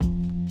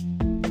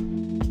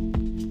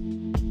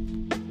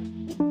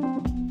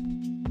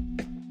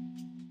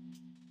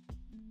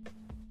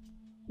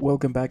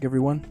Welcome back,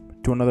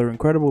 everyone, to another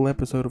incredible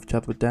episode of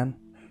Chat with Dan.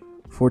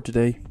 For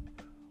today,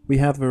 we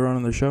have Verona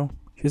on the show.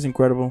 She's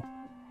incredible,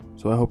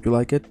 so I hope you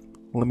like it.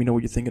 Let me know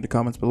what you think in the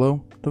comments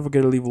below. Don't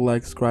forget to leave a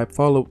like, subscribe,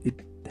 follow. It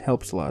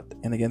helps a lot.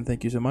 And again,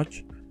 thank you so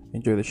much.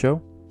 Enjoy the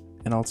show,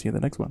 and I'll see you in the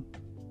next one.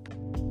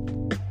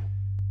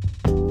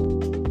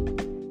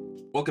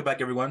 Welcome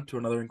back, everyone, to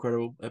another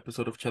incredible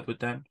episode of Chat with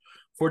Dan.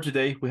 For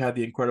today, we have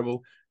the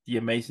incredible, the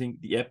amazing,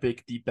 the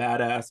epic, the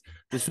badass,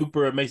 the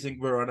super amazing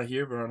Verona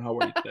here. Verona, how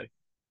are you today?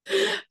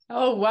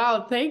 Oh,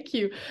 wow. Thank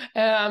you.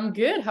 I'm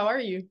good. How are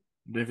you?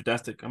 Doing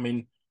fantastic. I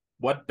mean,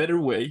 what better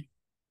way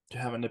to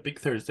have an epic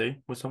Thursday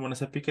with someone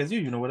as epic as you?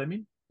 You know what I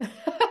mean?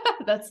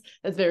 That's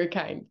very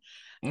kind.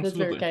 That's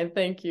very Absolutely. kind.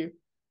 Thank you.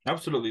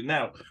 Absolutely.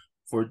 Now,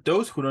 for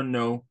those who don't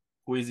know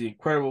who is the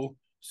incredible,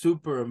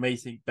 super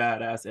amazing,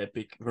 badass,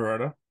 epic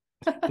Verona,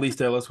 please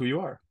tell us who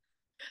you are.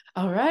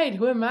 All right.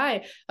 Who am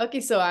I? Okay,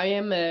 so I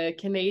am a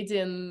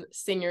Canadian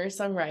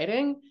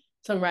songwriter,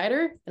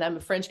 and I'm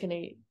a French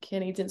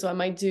Canadian, so I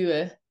might do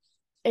a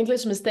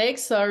English mistake.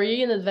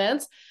 Sorry in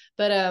advance.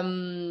 But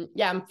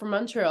yeah, I'm from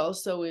Montreal,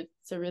 so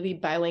it's a really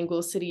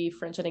bilingual city.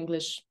 French and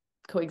English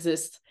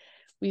coexist.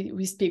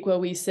 We speak what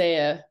we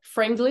say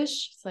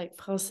Franglish. It's like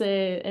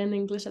français and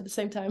English at the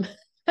same time.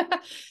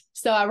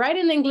 So I write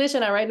in English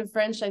and I write in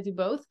French. I do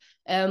both.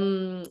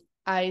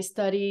 I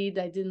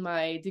did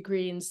my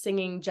degree in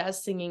singing,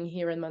 jazz singing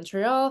here in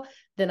Montreal.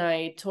 Then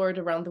I toured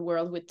around the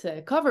world with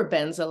cover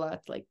bands a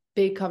lot, like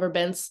big cover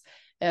bands.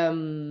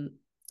 So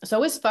it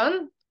was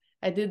fun.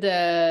 I did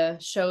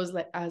shows,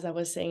 like as I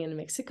was saying, in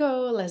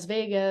Mexico, Las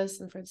Vegas,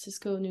 San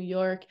Francisco, New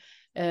York,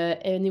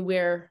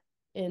 anywhere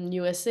in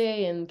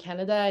USA and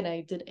Canada, and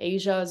I did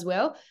Asia as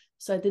well.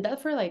 So I did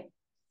that for like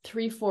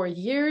 3-4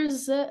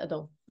 years.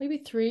 No, maybe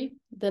 3.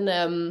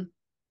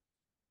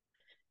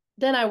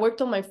 Then I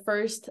worked on my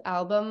first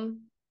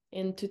album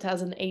in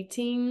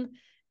 2018.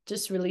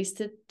 Just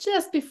released it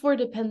just before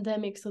the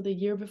pandemic, so the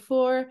year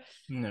before.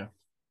 No.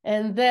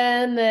 And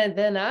then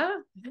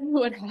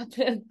what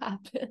happened.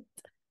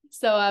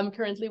 So I'm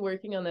currently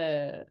working on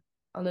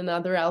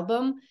another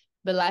album.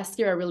 But last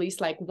year I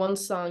released like one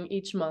song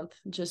each month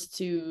just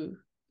to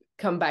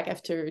come back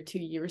after 2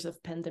 years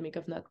of pandemic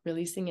of not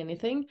releasing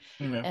anything.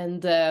 No.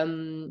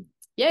 And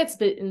yeah, it's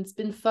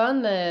been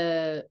fun.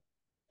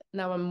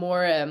 Now I'm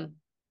more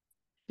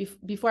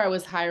before I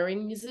was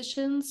hiring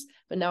musicians,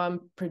 but now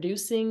I'm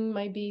producing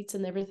my beats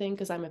and everything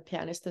because I'm a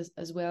pianist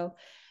as well.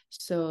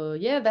 So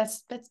yeah,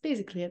 that's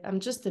basically it. I'm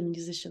just a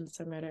musician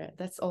songwriter.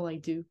 That's all I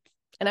do,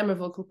 and I'm a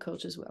vocal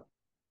coach as well.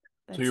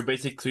 So you're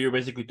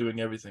basically doing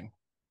everything.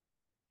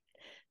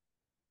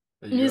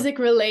 Music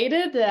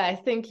related, I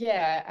think.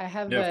 Yeah, I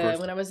have. Yeah, of course.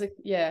 When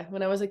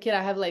I was a kid,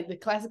 I have like the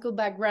classical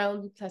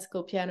background,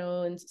 classical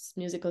piano and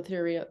musical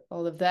theory,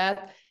 all of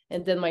that,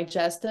 and then my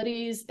jazz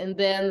studies, and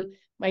then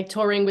my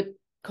touring with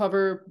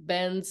cover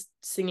bands,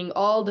 singing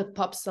all the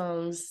pop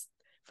songs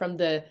from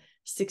the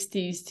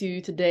 60s to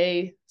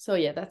today. So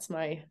yeah, that's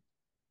my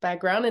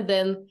background. And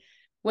then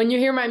when you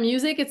hear my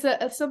music, it's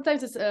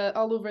sometimes it's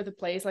all over the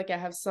place. Like I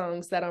have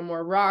songs that are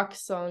more rock,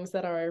 songs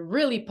that are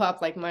really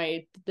pop, like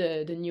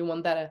the new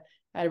one that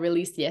I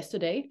released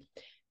yesterday.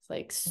 It's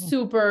like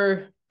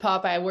super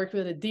pop. I worked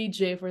with a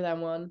DJ for that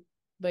one.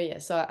 But yeah,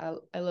 so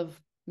I love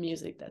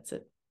music. That's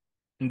it.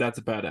 And that's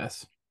a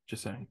badass.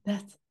 Just saying.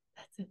 That's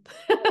it.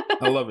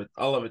 I love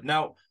it.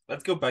 Now,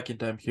 let's go back in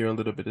time here a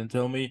little bit and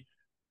tell me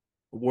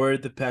where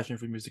the passion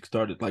for music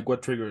started. Like,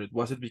 what triggered it?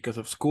 Was it because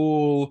of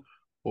school,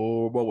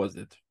 or what was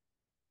it?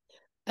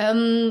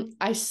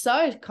 I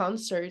saw a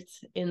concert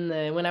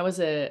when I was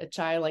a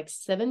child, like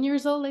 7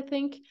 years old, I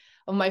think,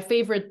 of my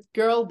favorite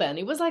girl band.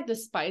 It was like the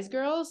Spice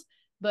Girls,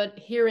 but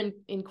here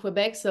in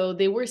Quebec. So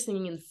they were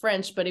singing in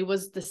French, but it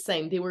was the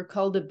same. They were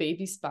called the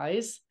Baby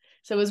Spice.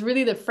 So it was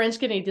really the French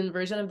Canadian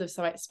version of the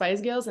Spice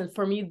Girls. And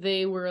for me,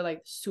 they were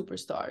like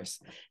superstars.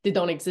 They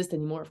don't exist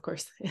anymore, of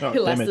course. Oh,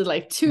 it lasted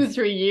like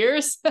 2-3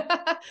 years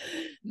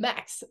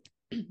max.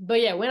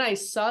 But yeah, when I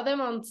saw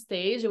them on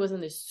stage, it was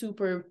in a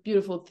super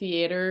beautiful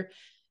theater,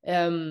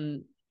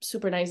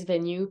 super nice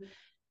venue.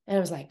 And I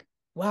was like,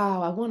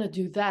 wow, I want to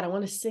do that. I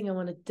want to sing. I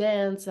want to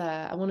dance.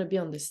 I want to be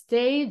on the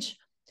stage.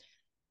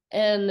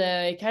 And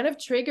it kind of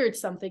triggered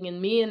something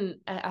in me. And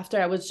after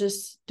I was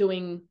just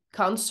doing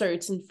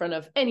concerts in front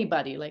of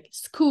anybody, like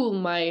school,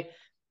 my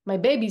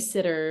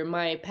babysitter,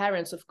 my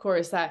parents, of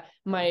course,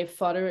 my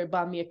father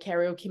bought me a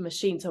karaoke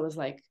machine. So I was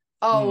like,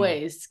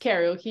 always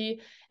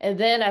karaoke. And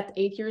then at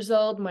 8 years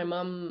old, my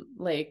mom,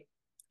 like,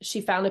 she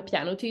found a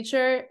piano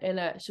teacher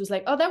and she was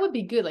like, oh, that would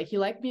be good. Like, you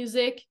like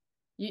music?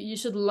 You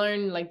should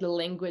learn like the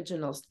language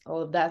and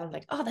all of that. I'm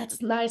like, oh,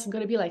 that's nice. I'm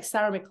going to be like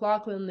Sarah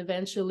McLachlan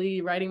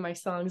eventually, writing my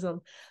songs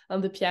on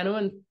the piano.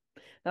 And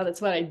now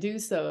that's what I do.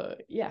 So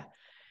yeah,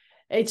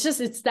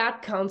 it's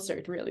that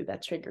concert really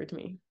that triggered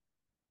me.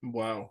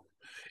 Wow.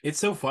 It's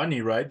so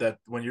funny, right? That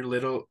when you're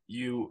little,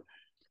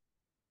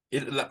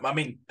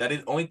 that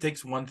it only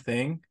takes one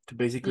thing to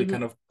basically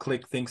kind of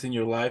click things in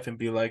your life and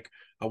be like,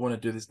 I want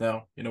to do this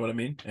now. You know what I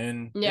mean?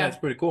 And yeah, it's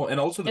pretty cool. And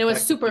also it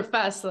was super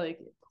fast, like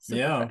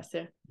super fast.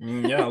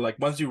 Yeah, like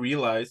once you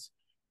realize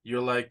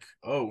you're like,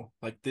 oh,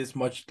 like this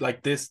much,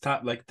 like this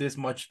time, like this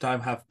much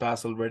time have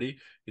passed already.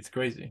 It's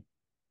crazy.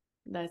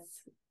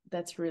 That's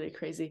that's really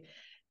crazy.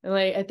 And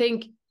like I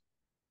think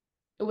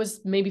it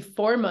was maybe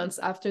 4 months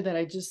after that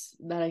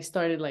I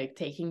started like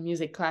taking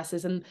music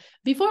classes. And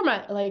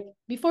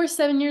before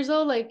 7 years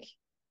old, like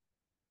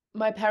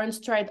my parents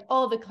tried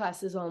all the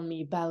classes on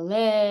me: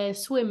 ballet,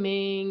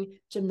 swimming,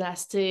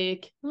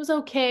 gymnastic. It was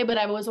okay, but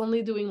I was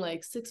only doing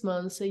like 6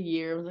 months, a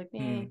year. I was like,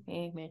 Hmm.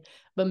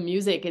 but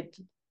music, it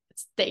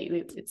stayed,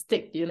 it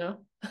stick, you know.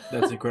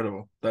 That's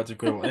incredible. That's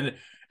incredible.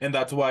 And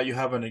that's why you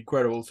have an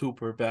incredible,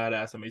 super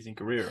badass, amazing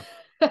career.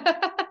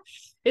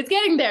 It's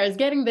getting there. It's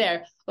getting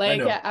there. I Like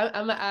know.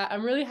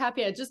 I'm really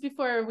happy. Just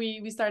before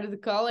we started the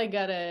call, I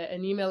got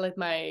an email that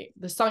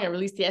the song I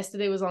released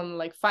yesterday was on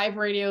like 5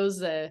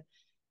 radios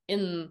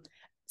in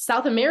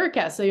South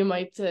America. So you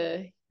might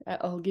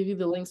I'll give you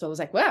the link. So I was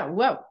like, wow,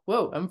 whoa,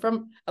 whoa.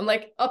 I'm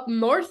like up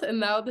north, and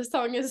now the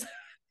song is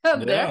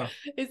out there. Yeah.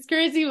 It's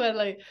crazy, but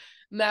like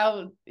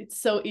now it's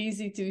so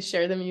easy to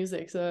share the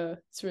music. So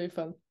it's really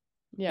fun.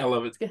 I Yeah,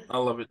 love it. it's good. I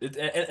love it.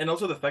 And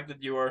also the fact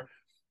that you are,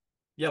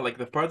 yeah, like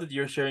the part that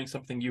you're sharing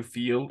something you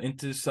feel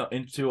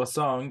into a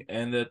song,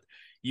 and that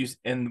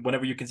and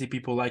whenever you can see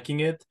people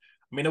liking it,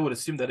 I mean, I would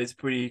assume that it's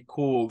pretty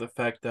cool. The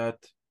fact that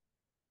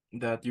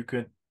you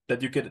could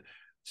that you could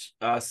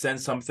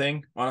send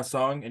something on a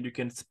song and you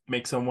can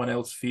make someone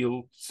else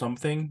feel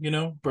something,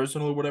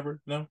 personal or whatever.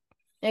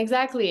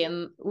 Exactly.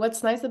 And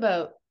what's nice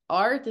about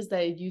art is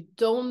that you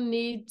don't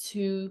need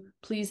to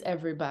please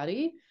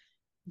everybody.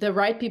 The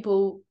right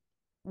people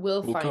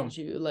will Will find come.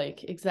 you,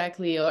 like,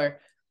 exactly. Or,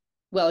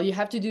 well, you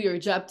have to do your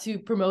job to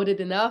promote it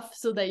enough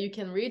so that you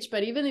can reach.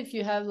 But even if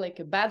you have like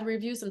a bad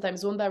review,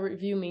 sometimes one bad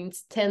review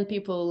means 10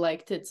 people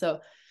liked it. So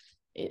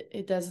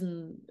it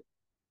doesn't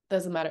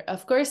matter.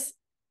 Of course,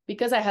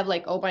 because I have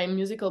like all my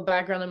musical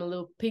background, I'm a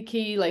little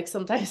picky. Like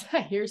sometimes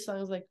I hear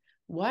songs like,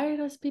 why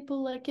does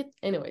people like it?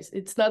 Anyways,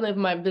 it's none of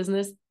my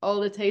business. All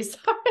the tastes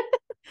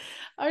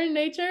are in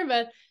nature,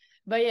 but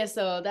yeah.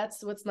 So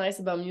that's what's nice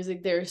about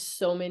music. There's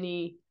so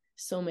many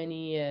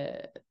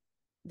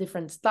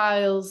different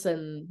styles,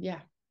 and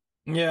yeah.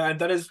 Yeah, and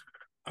that is,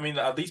 I mean,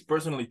 at least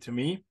personally to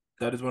me,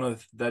 that is one of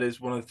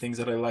the things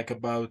that I like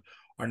about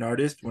an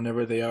artist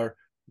whenever they are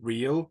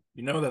real,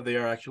 that they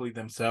are actually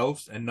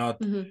themselves and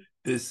not Mm-hmm.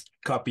 this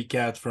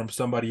copycat from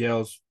somebody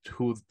else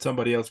who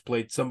somebody else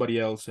played somebody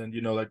else, and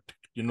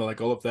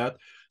like all of that.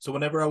 So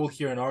whenever I will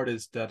hear an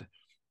artist that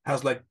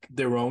has like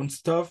their own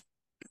stuff,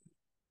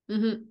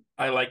 Mm-hmm.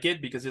 I like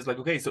it because it's like,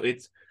 okay, so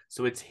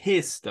it's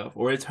his stuff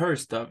or it's her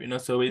stuff,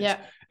 so it's Yeah.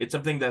 it's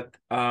something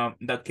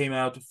that came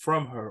out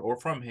from her or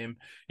from him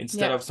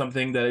instead Yeah. of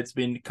something that it's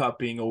been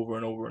copying over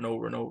and over and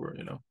over and over.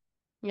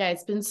 Yeah,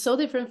 it's been so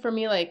different for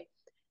me. Like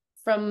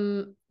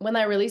from when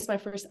I released my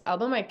first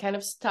album, I kind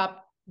of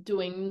stopped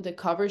doing the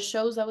cover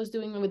shows I was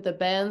doing with the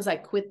bands. I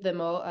quit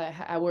them all.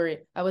 I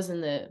was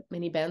in the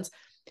mini bands,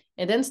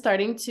 and then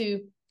starting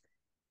to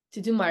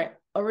do my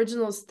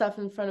original stuff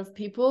in front of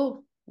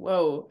people.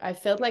 Whoa, I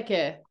felt like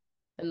a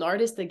an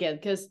artist again,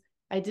 because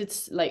I did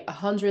like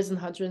hundreds and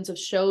hundreds of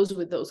shows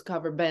with those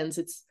cover bands.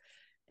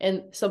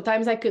 And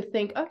sometimes I could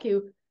think, okay,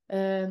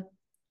 uh,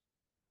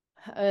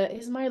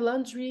 is my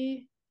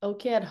laundry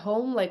okay at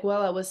home? Like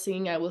while I was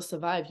singing I Will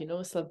Survive,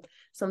 So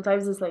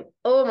sometimes it's like,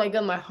 oh my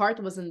god, my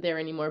heart wasn't there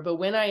anymore. But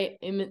when I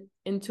am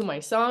into my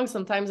song,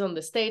 sometimes on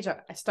the stage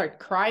I start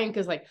crying,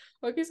 because like,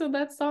 okay, so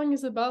that song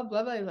is about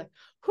blah blah. Like,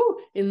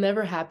 whew, it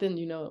never happened,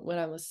 when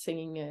I was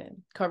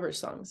singing cover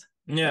songs.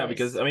 Yeah,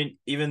 because Anyways. I mean,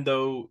 even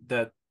though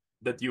that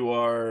you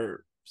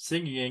are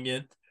singing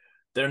it,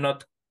 they're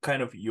not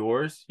kind of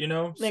yours.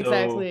 So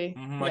Exactly.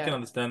 I can Yeah.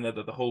 understand that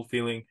the whole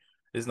feeling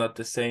is not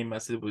the same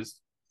as it was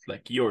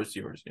like yours.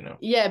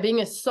 Yeah,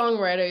 being a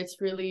songwriter,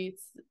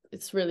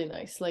 it's really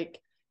nice. Like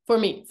for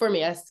me,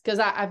 yes, because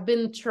I've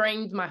been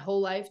trained my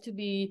whole life to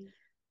be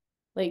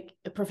like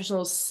a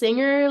professional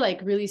singer, like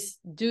really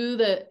do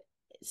the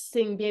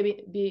sing,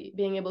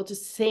 being able to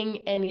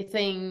sing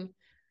anything,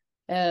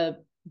 uh,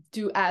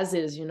 do as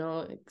is,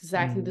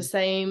 exactly the Mhm.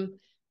 same.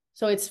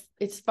 So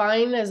it's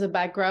fine as a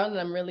background, and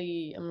I'm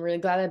really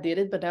glad I did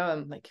it. But now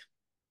I'm like,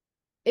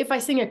 if I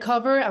sing a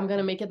cover, I'm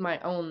gonna make it my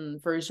own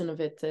version of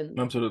it, and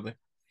Absolutely.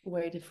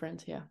 way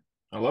different. Yeah.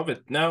 I love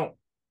it. Now,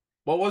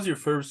 what was your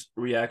first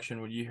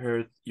reaction when you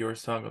heard your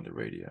song on the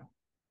radio?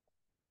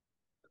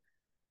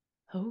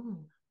 Oh,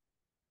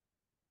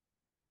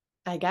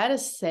 I gotta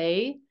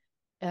say,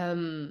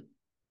 um,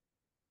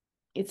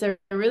 it's a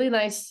really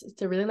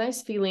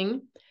nice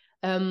feeling.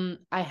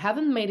 I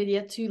haven't made it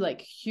yet to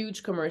like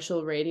huge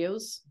commercial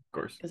radios, Of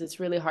course. because it's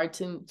really hard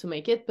to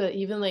make it, but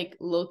even like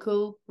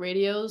local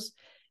radios,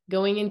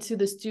 going into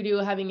the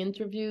studio, having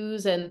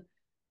interviews, and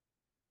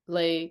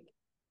like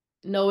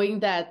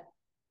knowing that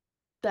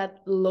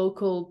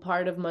local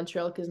part of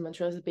Montreal, because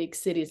Montreal is a big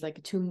city, it's like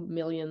a 2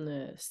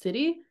 million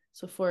city.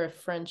 So for a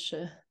French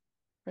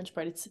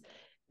part,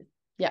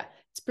 yeah,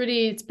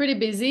 it's pretty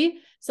busy.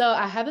 So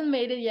I haven't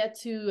made it yet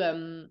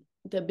to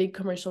the big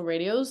commercial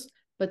radios,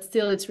 but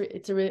still it's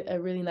a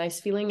really nice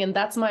feeling, and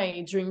that's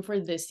my dream for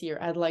this year.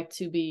 I'd like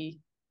to be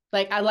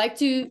Like I like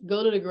to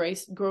go to the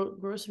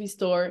grocery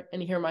store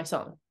and hear my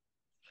song.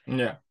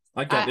 Yeah,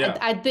 I get. Yeah,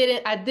 I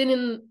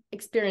didn't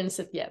experience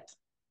it yet.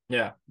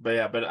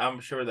 but I'm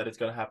sure that it's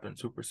gonna happen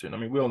super soon. I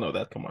mean, we all know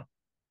that. Come on,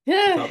 it's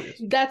Yeah,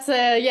 obvious.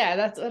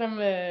 that's what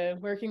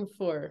I'm working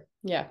for.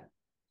 Yeah.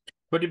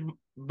 But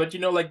but you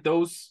know, like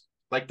those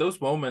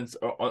moments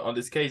on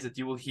this case that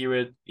you will hear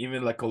it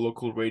even like a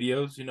local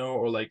radios, you know,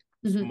 or like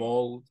Mm-hmm.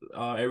 small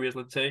areas,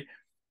 let's say.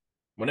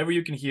 Whenever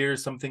you can hear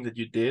something that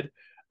you did,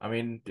 I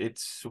mean,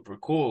 it's super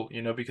cool,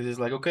 you know, because it's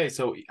like, okay,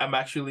 so I'm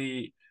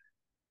actually,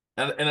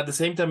 and at the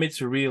same time, it's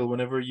surreal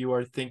whenever you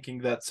are thinking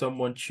that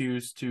someone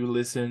choose to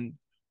listen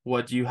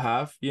what you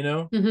have, you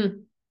know,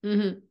 Mm-hmm.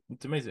 Mm-hmm.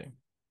 it's amazing.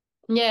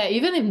 Yeah,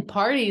 even in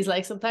parties,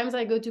 like sometimes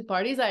I go to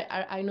parties,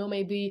 I know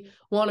maybe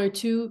one or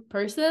two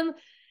person,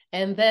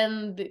 and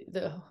then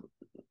the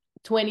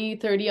 20,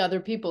 30 other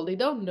people, they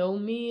don't know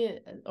me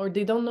or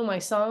they don't know my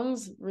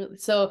songs really.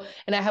 So,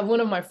 and I have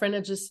one of my friend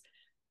that just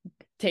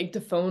take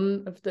the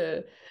phone of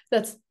the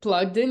that's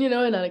plugged in, and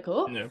I like,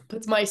 oh, Yeah,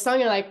 puts my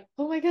song and like,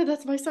 oh my god,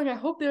 that's my song. I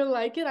hope they'll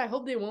like it. I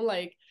hope they won't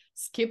like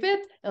skip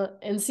it.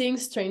 And seeing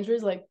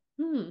strangers like,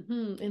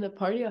 in a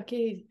party,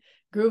 okay,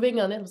 grooving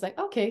on it was like,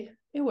 okay,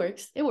 it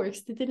works. It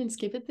works. They didn't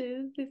skip it.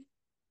 It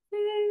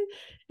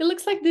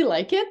looks like they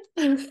like it.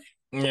 It's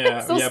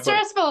yeah, so yeah, but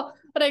stressful,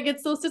 but I get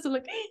so stressed. I'm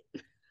like,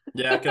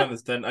 yeah, I can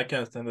understand. I can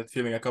understand that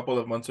feeling. A couple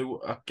of months ago,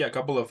 yeah, a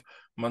couple of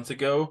months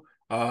ago,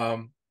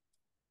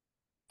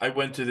 I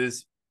went to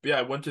this yeah,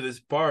 I went to this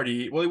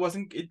party. Well, it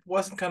wasn't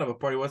kind of a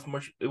party,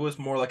 it was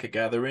more like a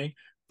gathering,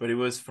 but it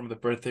was from the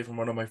birthday from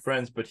one of my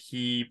friends, but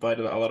he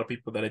invited a lot of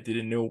people that I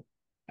didn't know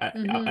at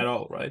mm-hmm,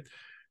 all, right?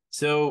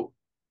 So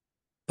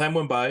time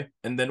went by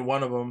and then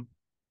one of them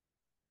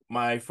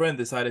my friend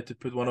decided to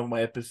put one of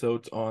my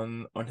episodes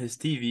on his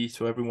TV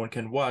so everyone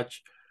can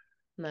watch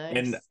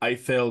and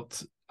nice.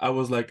 I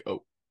was like,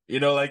 oh, you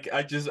know, like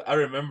I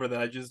remember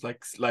that I just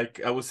like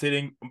I was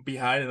sitting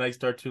behind and I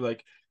start to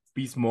like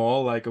be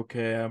small, like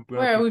okay, I'm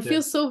gonna Where we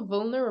feel pretend. so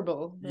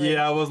vulnerable, Yeah, like,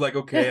 I was like,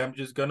 okay, I'm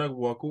just gonna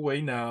walk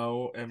away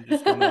now. I'm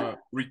just gonna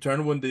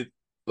return when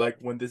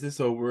this is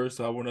over,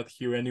 so I will not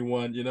hear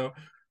anyone, you know.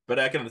 But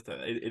I can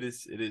understand it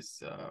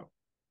is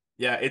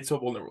yeah, it's so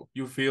vulnerable.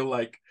 You feel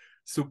like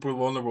super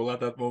vulnerable at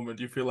that moment.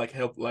 You feel like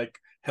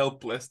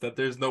helpless that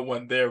there's no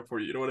one there for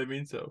you. You know what I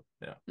mean? So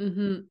yeah.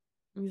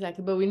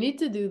 exactly. But we need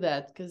to do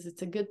that because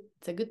it's a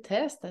good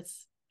test.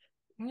 That's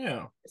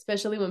Yeah.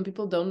 especially when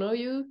people don't know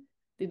you,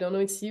 they don't know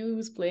it's you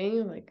who's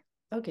playing. Like,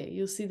 okay,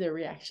 you'll see their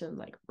reaction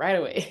like right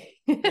away.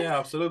 Yeah,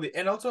 absolutely.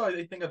 And also,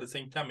 I think at the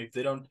same time,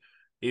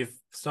 if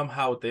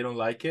somehow they don't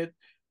like it,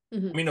 I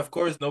Hmm. mean, of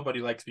course, nobody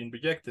likes being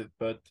rejected,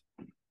 but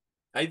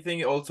I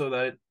think also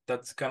that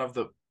that's kind of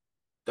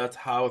that's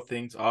how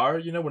things are,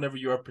 you know, whenever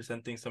you are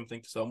presenting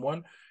something to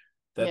someone,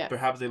 that Yeah.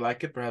 perhaps they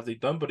like it, perhaps they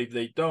don't, but if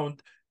they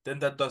don't, then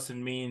that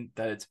doesn't mean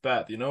that it's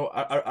bad, you know?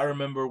 I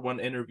remember one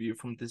interview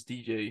from this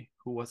DJ,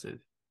 who was it?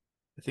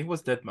 I think it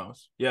was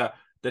Deadmau5. Yeah,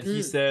 that he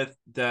Mm. said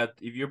that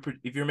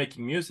if you're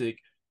making music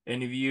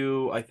and if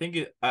you I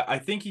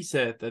think he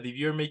said that if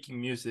you're making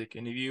music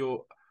and if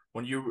you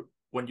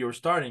when you're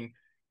starting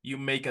you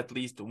make at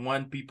least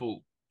one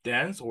people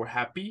dance or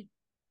happy,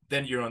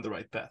 then you're on the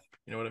right path.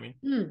 You know what I mean?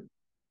 Mm.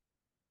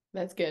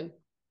 That's good.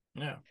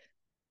 Yeah.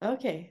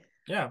 Okay.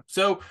 Yeah.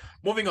 So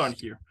moving on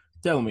here.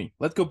 Tell me,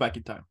 let's go back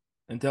in time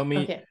and tell me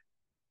Okay.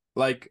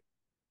 like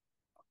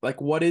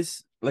what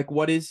is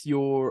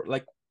your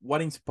like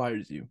what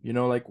inspires you, you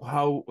know, like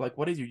how like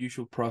what is your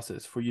usual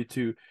process for you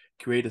to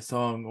create a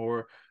song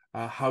or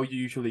how you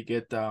usually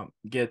get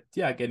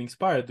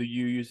inspired? Do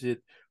you use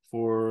it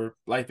for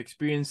life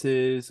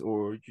experiences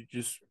or you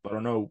just, I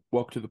don't know,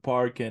 walk to the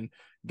park and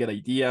get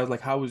ideas?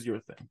 Like how is your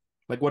thing,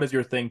 like what is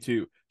your thing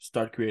to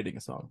start creating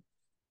a song?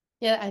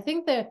 Yeah, I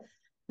think that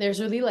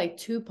there's really like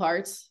two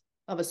parts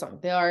of a song.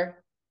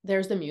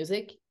 There's the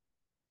music,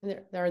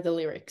 and there are the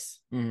lyrics.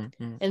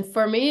 Mm-hmm. And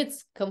for me,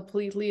 it's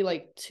completely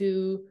like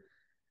two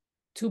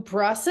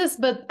process,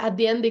 but at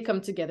the end they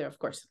come together, of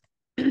course.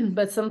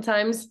 But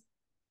sometimes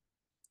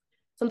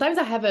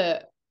I have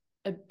a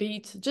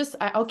beat.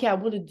 Okay, I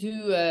want to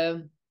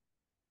do.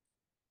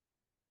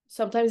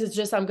 Sometimes it's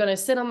just I'm gonna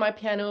sit on my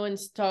piano and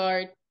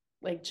start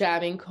like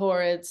jamming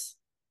chords,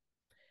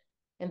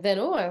 and then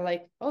I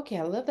like, okay,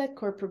 I love that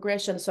chord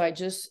progression, so I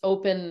just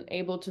open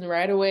Ableton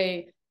right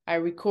away. I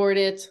record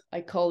it.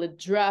 I call it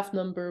draft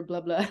number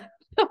blah blah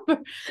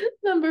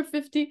number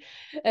 50,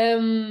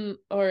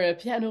 or a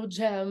piano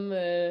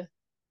jam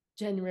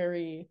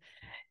January,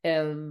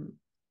 and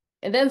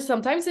then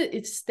sometimes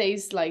it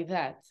stays like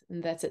that,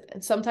 and that's it.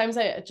 And sometimes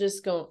I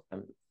just go,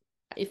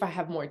 if I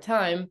have more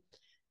time,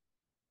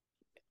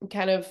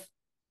 kind of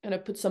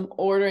put some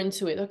order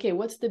into it. Okay,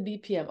 what's the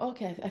BPM?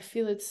 Okay, I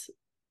feel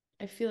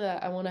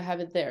that I want to have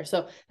it there.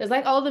 So there's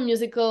like all the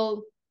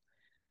musical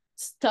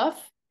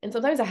stuff, and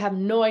sometimes I have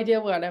no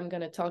idea what I'm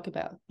gonna talk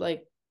about.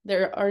 Like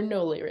there are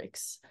no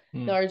lyrics.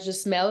 Mm. There are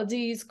just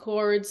melodies,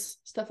 chords,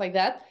 stuff like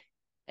that.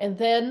 And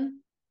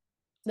then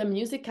the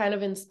music kind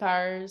of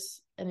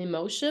inspires an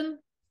emotion,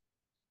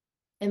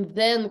 and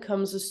then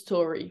comes a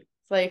story.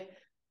 It's like,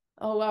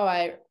 Oh wow,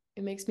 I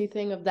it makes me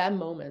think of that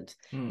moment.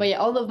 Hmm. But yeah,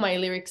 all of my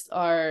lyrics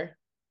are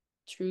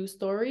true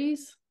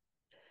stories.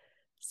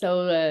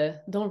 So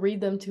don't read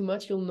them too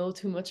much. You'll know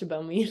too much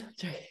about me.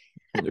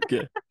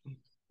 Okay.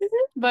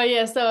 But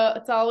yeah, so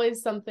it's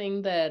always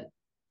something that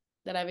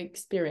I've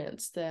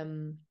experienced.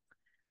 Um,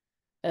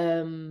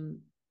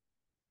 and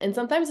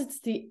sometimes it's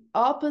the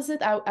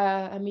opposite.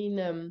 I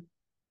mean,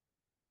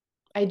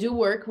 I do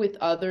work with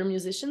other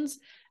musicians.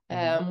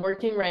 Mm-hmm. I'm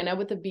working right now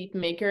with a beat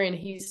maker, and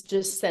he's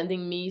just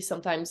sending me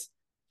sometimes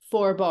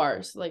 4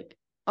 bars, like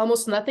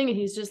almost nothing. And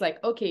he's just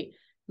like, okay,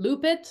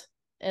 loop it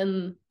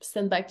and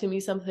send back to me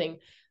something.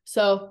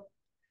 So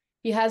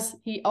he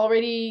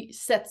already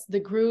sets the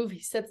groove, he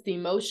sets the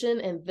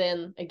emotion, and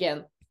then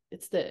again,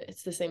 it's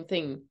the same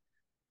thing.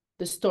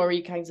 The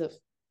story kinds of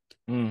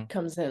Mm.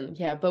 comes in.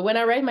 Yeah. But when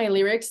I write my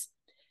lyrics,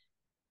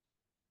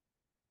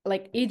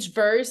 like each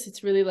verse,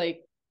 it's really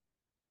like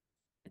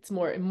it's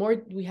more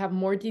we have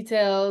more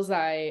details.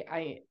 I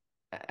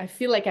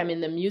feel like I'm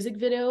in the music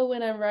video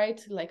when I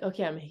write, like,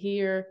 okay, I'm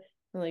here.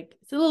 Like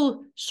it's a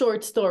little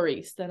short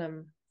stories that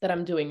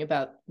I'm doing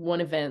about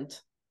one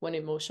event, one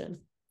emotion.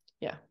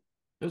 Yeah.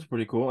 That's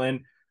pretty cool.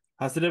 And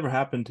has it ever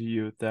happened to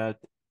you that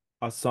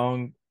a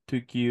song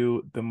took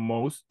you the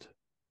most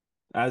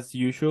as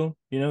usual?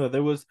 You know, that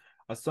there was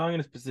a song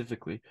in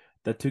specifically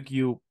that took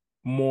you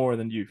more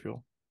than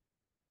usual.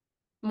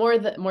 More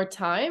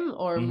time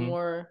or Mm-hmm.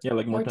 more Yeah,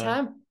 like more more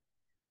time.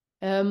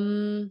 time.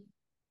 Um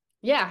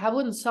yeah, I have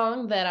one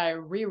song that I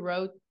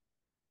rewrote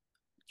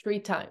 3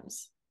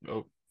 times.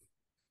 Oh,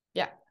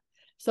 Yeah.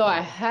 So I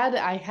wow. had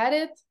I had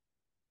it.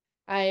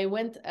 I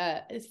went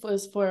it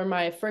was for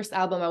my first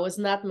album. I was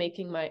not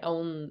making my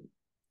own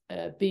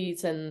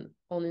beats and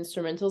own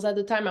instrumentals at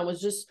the time. I was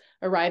just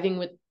arriving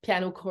with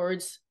piano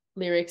chords,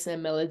 lyrics,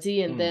 and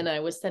melody, and Mm. then I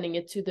was sending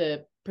it to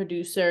the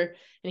producer,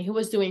 and he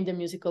was doing the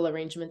musical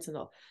arrangements and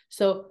all.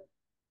 So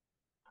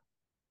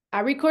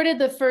I recorded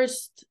the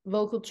first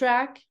vocal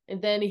track,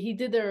 and then he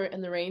did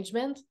an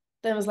arrangement.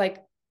 Then I was like,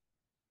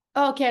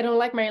 oh, okay, I don't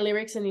like my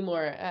lyrics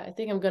anymore. I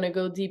think I'm gonna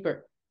go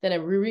deeper. Then I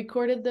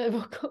re-recorded the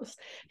vocals.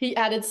 He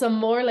added some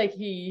more, like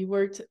he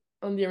worked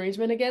on the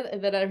arrangement again,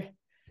 and then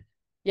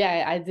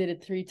yeah, I did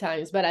it 3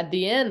 times. But at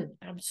the end,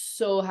 I'm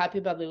so happy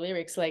about the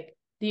lyrics. Like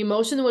the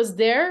emotion was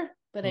there,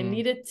 but I Mm.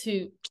 needed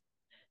to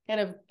kind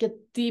of get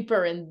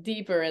deeper and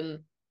deeper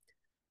and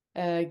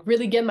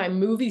really get my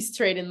movie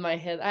straight in my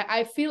head.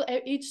 I feel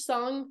each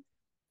song,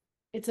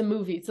 it's a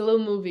movie. It's a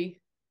little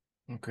movie,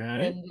 Okay.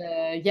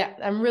 and yeah,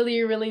 I'm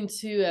really really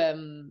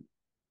into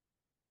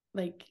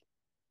like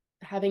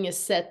having a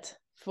set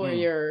for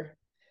Mm. your.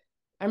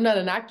 I'm not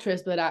an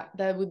actress, but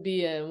that would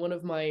be one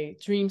of my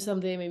dreams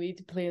someday, maybe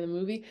to play in a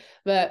movie.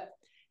 But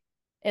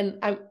and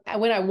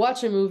when I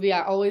watch a movie,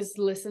 I always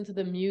listen to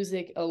the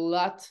music a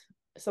lot,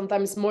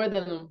 sometimes more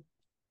than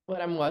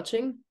what I'm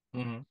watching.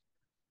 Mm-hmm.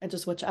 I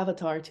just watched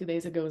Avatar 2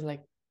 days ago. I was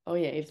like, oh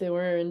yeah, if they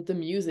weren't the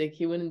music,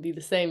 he wouldn't be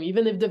the same.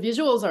 Even if the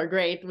visuals are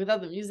great,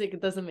 without the music,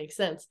 it doesn't make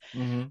sense.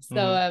 Mm-hmm. So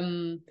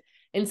Mm-hmm.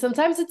 and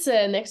sometimes it's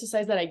an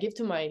exercise that I give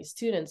to my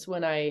students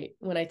when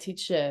I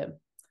teach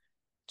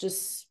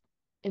just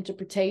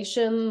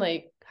interpretation,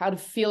 like how to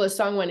feel a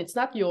song when it's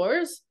not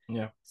yours.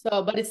 Yeah.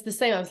 So, but it's the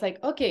same. I was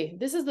like, okay,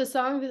 this is the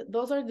song.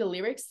 Those are the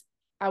lyrics.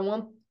 I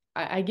want.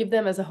 I give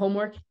them as a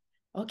homework.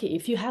 Okay,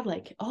 if you had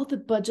like all the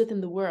budget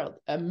in the world,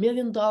 $1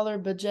 million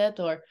budget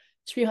or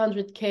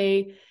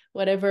 300K,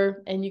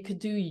 whatever, and you could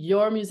do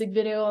your music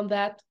video on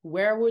that,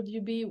 where would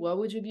you be? What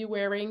would you be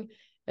wearing?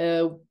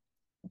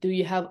 Do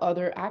you have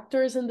other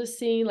actors in the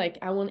scene? Like,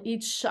 I want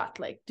each shot.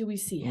 Like, do we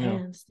see Yeah.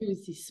 hands? Do we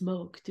see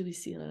smoke? Do we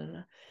see?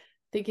 I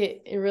think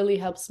it really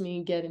helps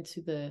me get into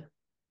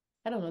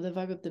I don't know, the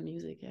vibe of the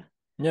music. Yeah.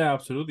 Yeah,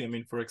 absolutely. I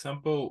mean, for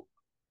example,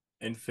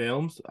 in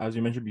films, as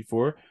you mentioned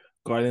before,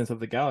 Guardians of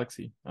the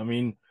Galaxy. I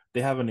mean,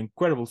 they have an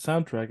incredible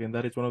soundtrack, and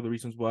that is one of the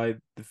reasons why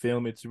the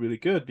film it's really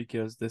good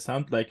because the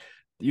sound like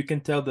you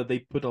can tell that they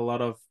put a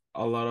lot of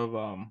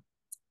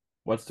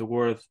what's the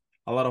word?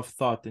 A lot of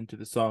thought into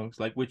the songs,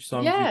 like which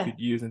songs you Yeah, could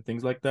use and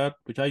things like that,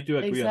 which I do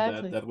agree on that.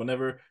 exactly. That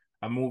whenever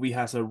a movie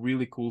has a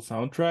really cool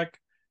soundtrack,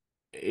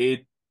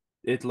 it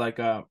it like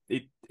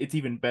it's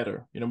even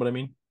better. You know what I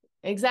mean?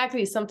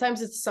 Exactly.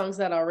 Sometimes it's songs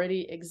that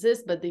already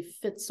exist, but they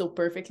fit so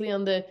perfectly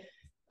on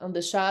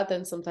the shot,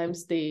 and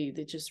sometimes they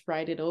just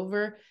write it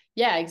over.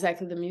 Yeah,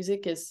 exactly. The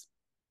music is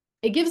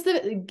it gives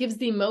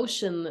the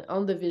emotion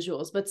on the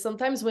visuals, but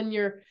sometimes when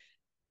you're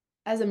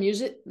as a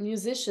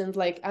musician,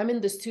 like I'm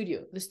in the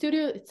studio. The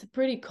studio, it's a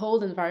pretty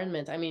cold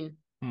environment. I mean,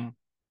 Hmm.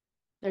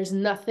 there's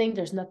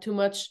not too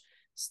much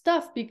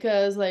stuff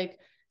because like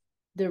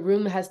the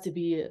room has to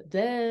be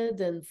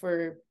dead and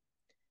for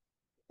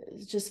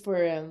just for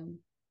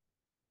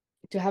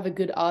to have a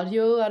good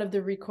audio out of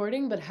the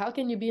recording. But how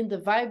can you be in the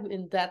vibe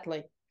in that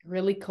like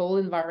really cold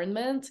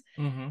environment?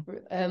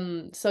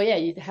 Mm-hmm. So yeah,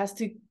 you have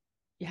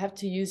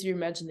to use your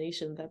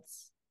imagination.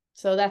 That's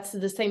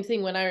the same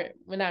thing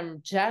when I'm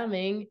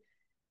jamming.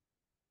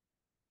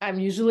 I'm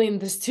usually in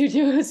the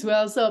studio as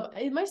well. So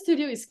my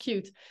studio is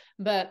cute,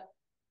 but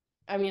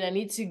I mean, I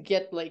need to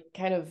get like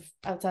kind of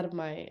outside of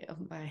my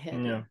head.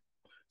 Yeah. Yeah.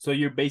 So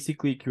you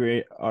basically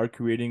are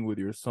creating with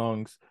your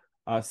songs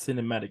a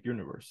cinematic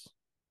universe.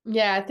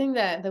 Yeah, I think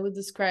that would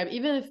describe,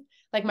 even if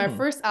like my Hmm.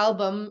 first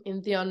album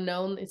In the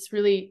Unknown, it's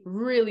really,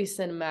 really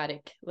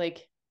cinematic.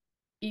 Like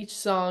each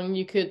song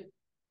you could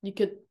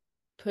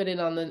put it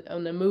on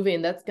the movie,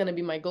 and that's gonna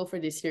be my goal for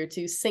this year,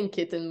 to sync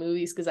it in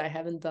movies, because I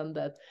haven't done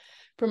that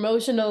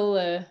promotion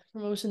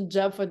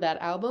job for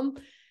that album.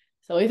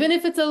 So even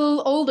if it's a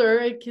little older,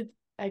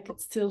 I could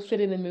still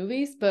fit it in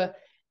movies. But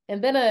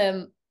and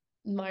then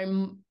my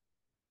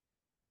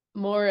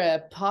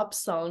more pop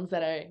songs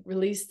that I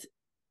released,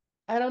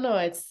 I don't know,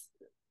 it's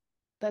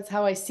that's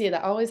how I see it.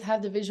 I always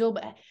have the visual,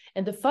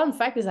 and the fun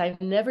fact is I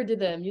never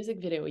did a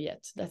music video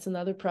yet. That's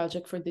another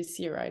project for this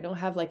year. I don't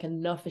have like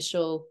an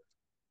official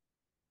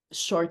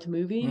short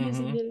movie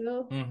music Mm-hmm.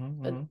 video,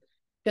 Mm-hmm. but Mm-hmm.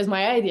 because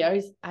my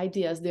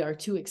ideas they are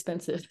too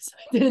expensive, so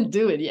I didn't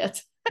do it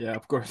yet. Yeah,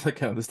 of course I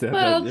can understand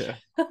that. Well, Yeah.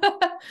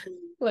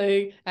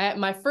 like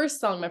my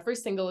first song, my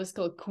first single is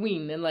called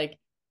Queen, and like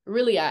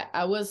really,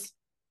 I was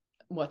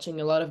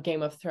watching a lot of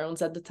Game of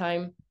Thrones at the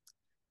time,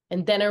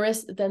 and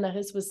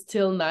Daenerys was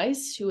still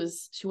nice.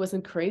 She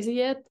wasn't crazy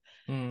yet.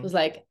 It Mm. was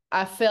like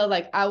I felt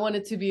like I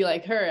wanted to be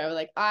like her. I was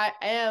like, I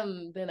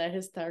am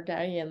Daenerys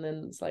Targaryen, and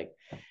then it's like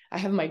I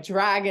have my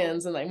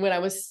dragons, and like when I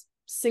was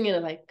singing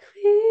it like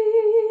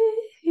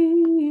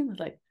Queen,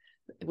 like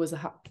it was a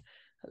lot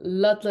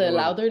I love it.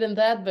 louder than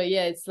that. But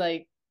yeah, it's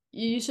like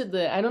you should.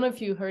 I don't know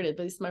if you heard it,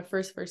 but it's my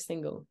first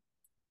single,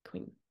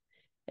 Queen.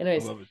 I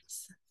Anyways, love it.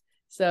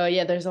 so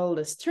yeah, there's all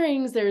the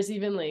strings. There's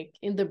even like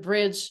in the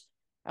bridge,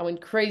 I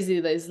went crazy.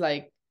 There's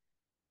like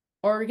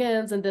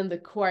organs, and then the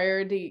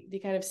choir, they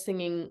kind of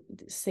sing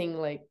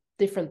like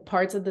different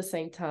parts at the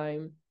same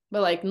time.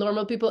 But like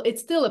normal people,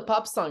 it's still a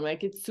pop song.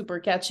 Like it's super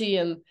catchy,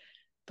 and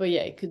but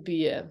yeah, it could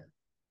be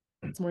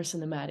it's more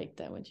cinematic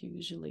than what you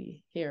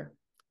usually hear.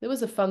 It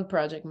was a fun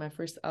project, my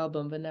first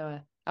album, but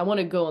now I want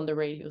to go on the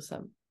radio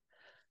some.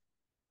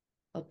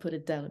 I'll put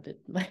it down a bit.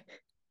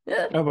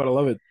 Oh, but I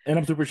love it, and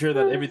I'm super sure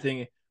that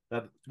everything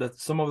that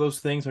some of those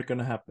things are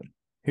gonna happen.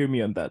 Hear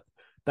me on that.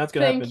 That's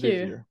gonna happen Thank this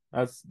you. year.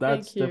 That's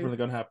Thank you. definitely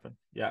gonna happen.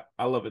 Yeah,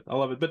 I love it. I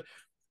love it. But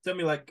tell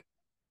me, like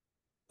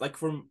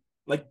from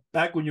like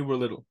back when you were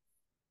little,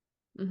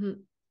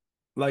 Mm-hmm.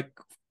 like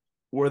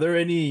were there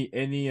any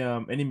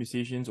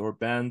musicians or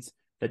bands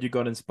that you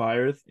got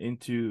inspired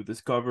into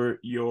discover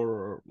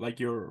your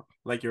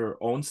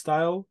own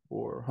style,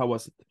 or how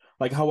was it?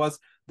 Like how was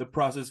the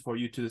process for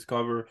you to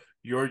discover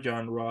your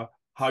genre,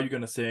 how you're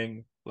gonna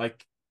sing,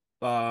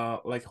 uh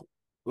like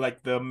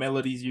like the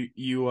melodies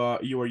you are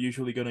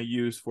usually gonna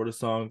use for the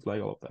songs,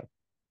 like all of that.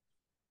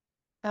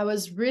 I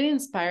was really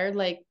inspired,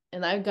 like,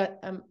 and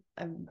I'm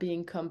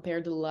being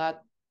compared a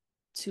lot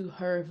to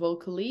her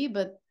vocally,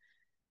 but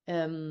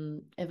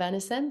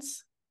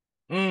Evanescence.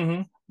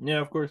 Mm-hmm.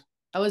 Yeah, of course.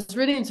 I was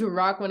really into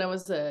rock when I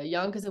was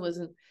young, because it was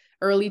in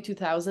early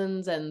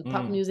 2000s, and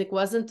pop Mm. music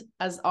wasn't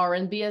as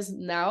R&B as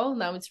now.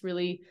 Now it's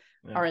really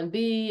Yeah.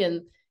 R&B,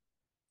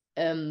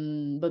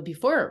 and but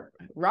before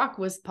rock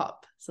was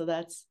pop. So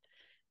that's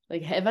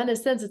like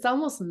Evanescence, it's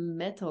almost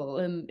metal,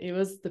 and it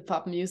was the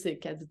pop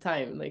music at the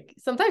time. Like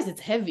sometimes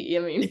it's heavy.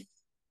 I mean,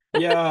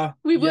 Yeah,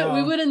 we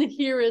yeah. wouldn't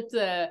hear it,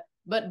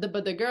 but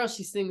the girl,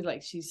 she sings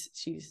like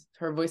she's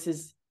her voice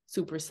is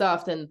super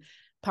soft and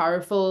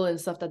powerful and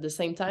soft at the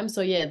same time.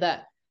 So yeah,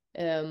 that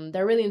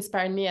really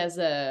inspired me as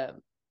a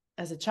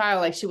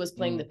child. Like she was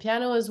playing Mm. the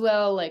piano as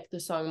well, like the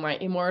song My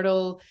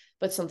Immortal,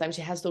 but sometimes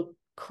she has the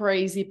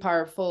crazy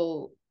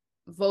powerful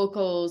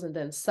vocals, and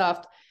then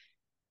soft.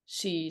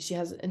 She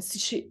has,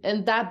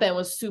 and that band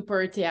was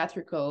super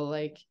theatrical.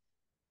 Like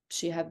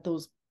she had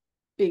those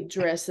big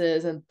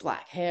dresses and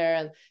black hair,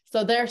 and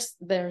so there's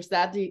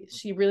that.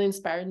 She really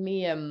inspired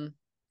me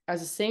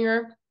as a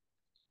singer.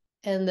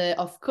 And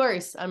of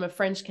course, I'm a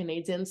French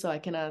Canadian, so I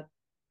cannot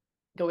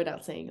go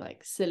without saying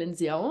like Celine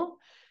Dion.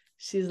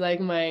 She's like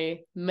my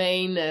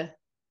main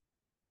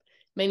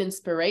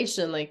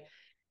inspiration. Like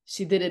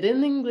she did it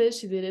in English,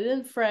 she did it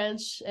in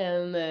French,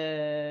 and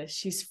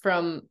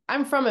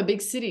I'm from a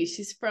big city.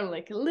 She's from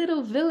like a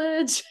little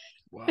village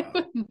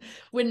Wow.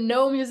 with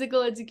no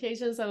musical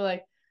education. So I'm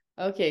like,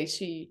 okay,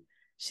 she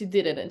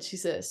did it, and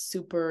she's a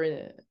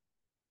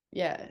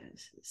yeah,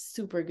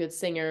 super good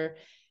singer.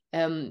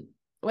 Um,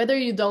 Whether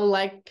you don't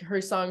like her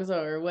songs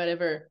or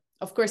whatever,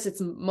 of course it's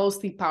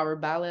mostly power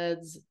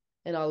ballads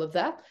and all of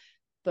that.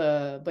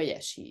 But yeah,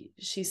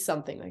 she's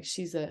something. Like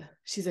she's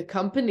a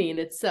company in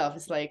itself.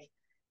 It's like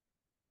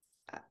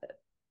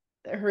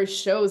her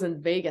shows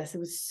in Vegas, it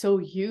was so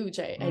huge.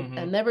 I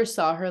Mm-hmm. never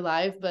saw her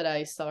live, but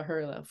I saw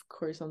her, of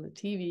course, on the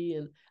TV,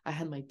 and I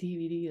had my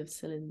DVD of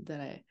Celine that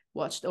I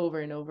watched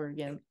over and over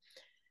again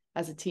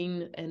as a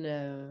teen.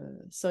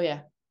 And so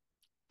yeah,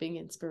 being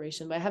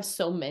inspiration. But I have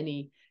so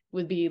many.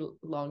 Would be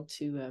long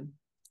to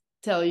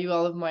tell you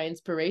all of my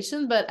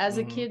inspiration, but as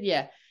a Mm-hmm. kid,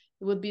 yeah,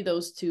 it would be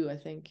those two, I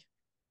think.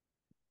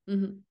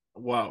 Hmm.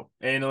 Wow.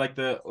 And like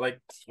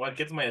what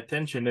gets my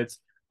attention, it's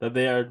that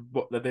they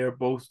are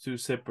both two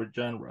separate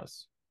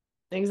genres.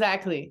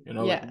 Exactly.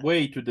 Like Yeah.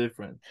 way too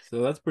different.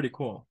 So that's pretty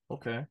cool.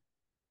 Okay.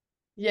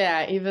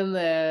 Yeah, even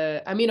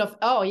the I mean of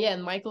oh yeah,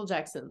 and Michael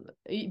Jackson.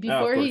 Yeah, of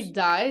Before he course.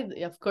 died,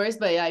 of course,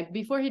 but yeah,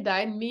 before he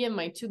died, me and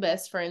my two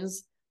best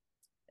friends,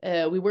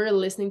 we were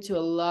listening to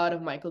a lot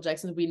of Michael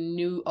Jackson. We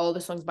knew all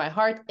the songs by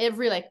heart.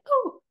 Every like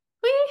oh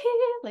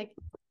like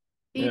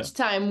Yeah. each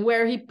time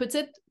where he puts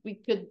it, we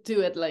could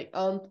do it like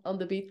on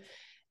the beat.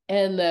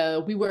 And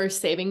we were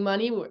saving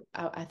money.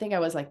 I think I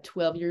was like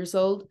 12 years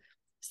old,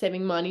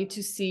 saving money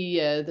to see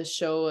the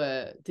show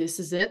This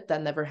Is It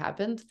that never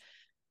happened.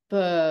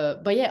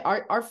 But yeah,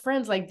 our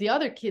friends, like the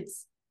other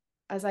kids,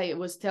 as I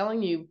was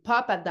telling you,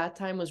 pop at that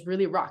time was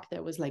really rock.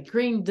 There was like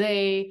Green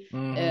Day,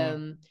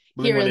 Mm-hmm.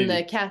 Blink here in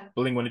the 180,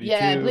 Blink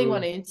yeah, Blink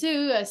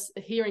 182. 182, as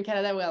here in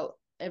Canada, well,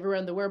 everywhere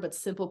in the world, but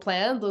Simple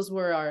Plan, those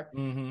were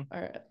Mm-hmm.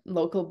 our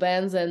local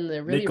bands and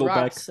really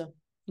rock. Nickelback. So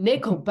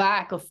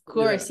Nickelback, of Yeah.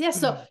 course. Yeah,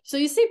 so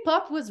you see,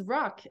 pop was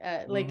rock,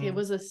 like it Mm-hmm.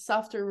 was a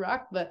softer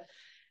rock, but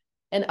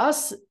and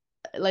us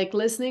like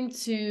listening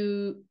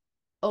to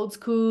old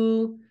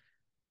school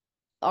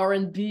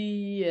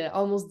R&B,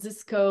 almost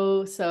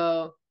disco.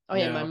 So, oh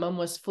yeah, my Yeah. mom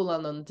was full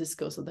on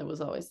disco, so there was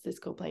always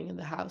disco playing in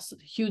the house.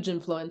 Huge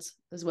influence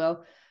as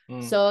well.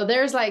 Mm. So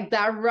there's like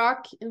that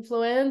rock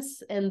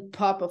influence and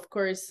pop, of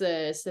course,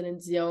 Celine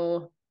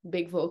Dion,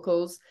 big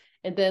vocals,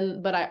 and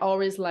then but I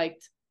always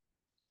liked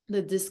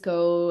the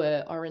disco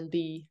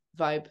R&B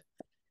vibe,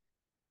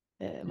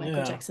 Michael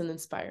Yeah. Jackson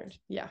inspired.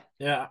 Yeah,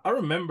 Yeah. I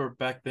remember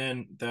back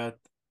then that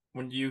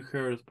when you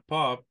heard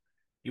pop,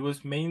 it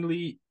was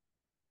mainly,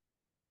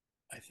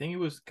 I think it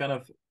was kind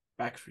of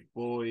Backstreet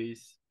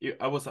Boys.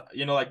 I was,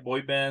 like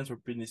boy bands or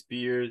Britney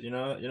Spears.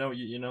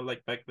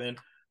 Like back then,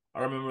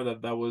 I remember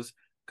that was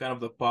kind of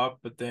the pop.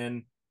 But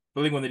then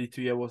Blink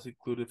 182, yeah, was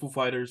included. Foo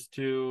Fighters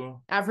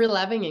too. Avril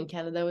Lavigne in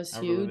Canada was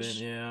Avril Lavigne,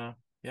 huge. yeah,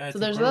 yeah, So it's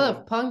there's a lot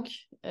incredible. of punk.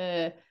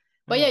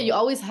 But yeah, Yeah. you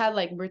always had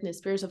like Britney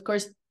Spears. Of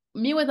course,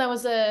 me when I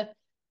was a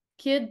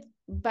kid,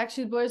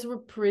 Backstreet Boys were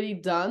pretty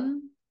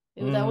done.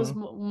 That was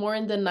Mm-hmm. more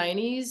in the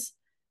 90s.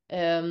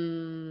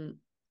 Um,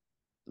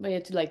 but yeah,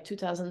 to like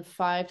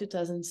 2005,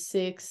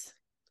 2006.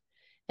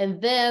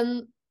 And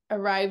then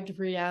arrived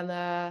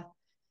Rihanna.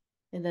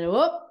 And then,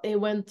 it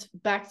went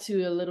back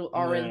to a little Yeah,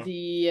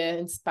 R&B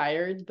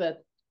inspired.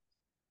 But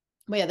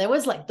yeah, there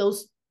was like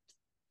those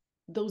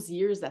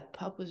years that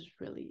pop was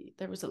really,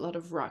 there was a lot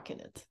of rock in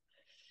it.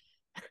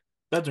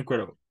 that's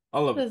incredible. I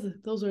love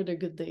it. Those were the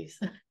good days.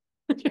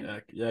 Yeah,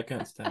 yeah, I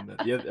can't stand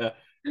that. Yeah,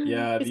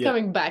 yeah, It's yeah.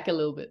 coming back a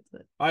little bit.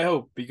 I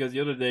hope, because the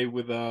other day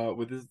with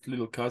this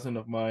little cousin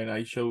of mine,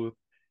 I showed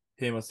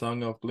him a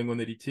song of Blink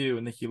 182,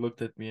 and then he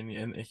looked at me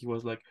and he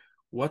was like,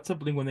 "What's a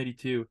Blink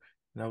 182?"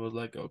 And I was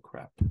like, "Oh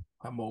crap,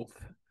 I'm old."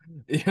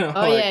 Oh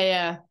Like, yeah,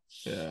 yeah.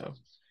 yeah,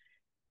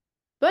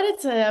 But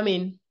it's I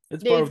mean,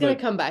 it's yeah, part it's of gonna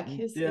the, come back.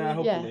 It's yeah, yeah.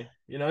 hopefully,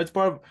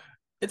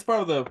 it's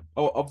part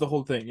of the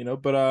whole thing,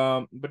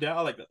 but yeah,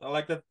 I like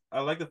that.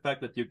 I like the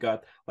fact that you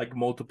got like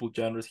multiple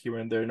genres here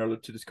and there in order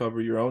to discover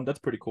your own. That's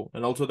pretty cool.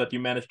 And also that you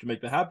managed to make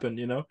that happen,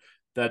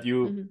 that you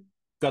Mhm.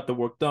 got the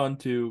work done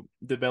to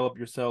develop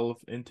yourself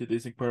into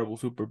this incredible,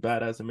 super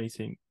badass,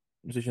 amazing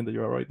musician that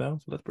you are right now.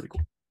 So that's pretty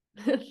cool.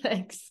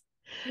 Thanks.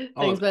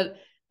 I love Thanks. it.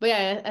 But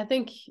yeah, I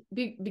think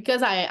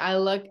because I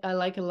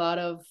like a lot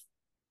of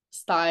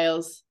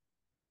styles.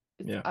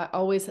 Yeah. I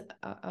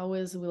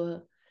always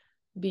will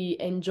be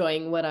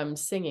enjoying what I'm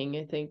singing.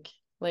 I think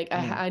like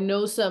Mm. I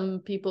know some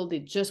people, they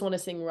just want to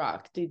sing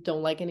rock. They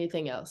don't like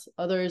anything else.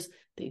 Others,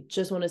 they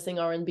just want to sing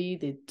R&B.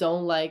 They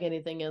don't like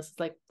anything else. It's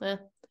like,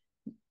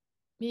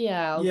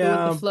 yeah, I'll go with the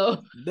Yeah,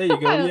 flow. there you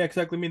go. Yeah,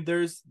 exactly. I mean,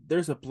 there's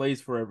a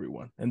place for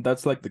everyone, and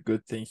that's like the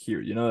good thing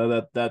here.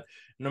 That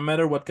no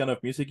matter what kind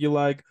of music you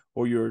like,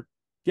 or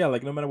yeah,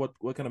 like no matter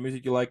what kind of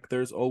music you like,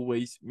 there's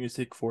always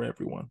music for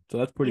everyone. So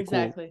that's pretty cool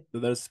Exactly. that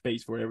there's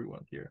space for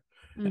everyone here,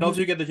 and also Mm-hmm.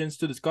 you get the chance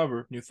to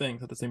discover new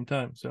things at the same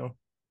time. So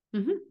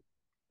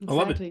Mm-hmm. I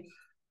love it. Exactly.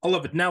 I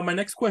love it. Now, my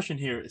next question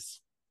here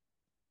is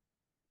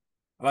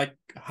like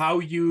how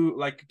you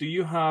like do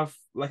you have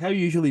like how you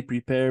usually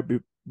prepare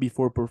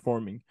before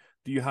performing?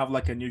 Do you have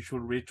like an usual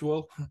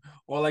ritual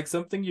or like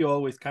something you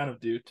always kind of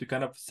do to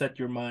kind of set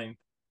your mind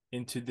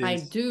into I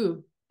this?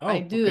 do.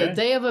 I Oh, do. A okay.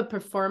 day of a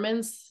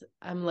performance,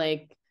 I'm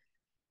like,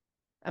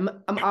 I'm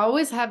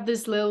always have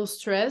this little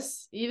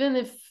stress, even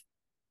if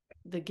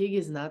the gig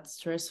is not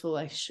stressful.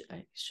 I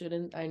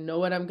shouldn't. I know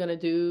what I'm gonna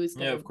do. It's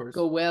Yeah, gonna of course.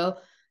 go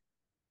well.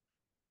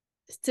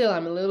 Still,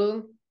 I'm a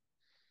little.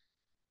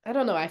 I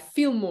don't know. I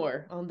feel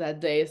more on that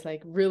day. It's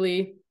like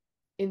really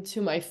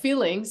into my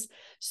feelings.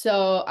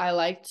 So I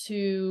like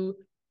to.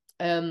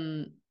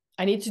 Um,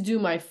 I need to do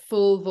my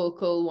full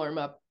vocal warm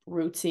up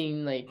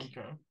routine, Okay.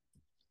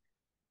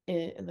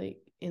 like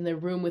in the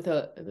room with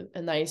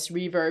a nice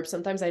reverb.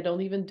 Sometimes I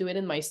don't even do it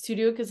in my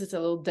studio because it's a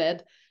little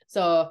dead.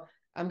 So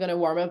I'm gonna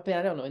warm up,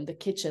 I don't know, in the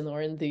kitchen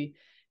or in the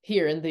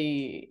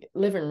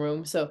living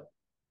room. So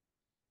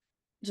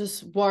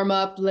just warm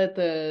up, let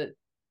the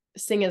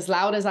sing as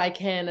loud as I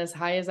can, as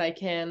high as I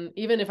can.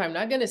 Even if I'm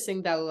not gonna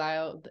sing that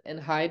loud and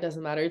high,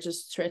 doesn't matter.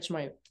 Just stretch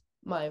my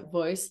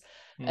voice.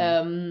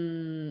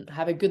 Hmm.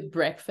 Have a good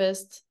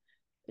breakfast,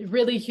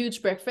 really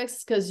huge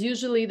breakfast, because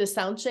usually the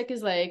sound check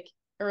is like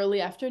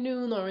early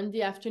afternoon or in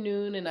the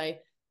afternoon, and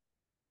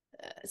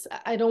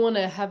I don't want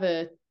to have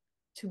a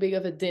too big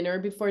of a dinner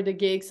before the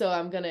gig, so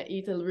I'm gonna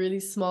eat a really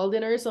small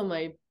dinner. So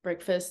my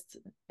breakfast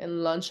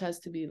and lunch has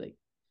to be like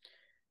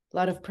a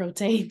lot of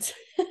proteins.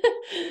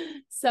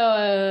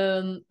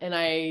 So and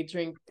I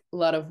drink a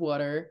lot of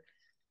water.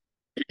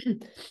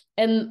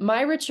 And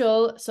my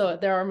ritual, so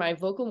there are my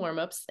vocal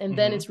warm-ups, and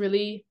then it's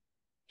really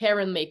hair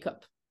and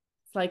makeup.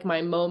 It's like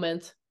my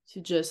moment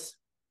to just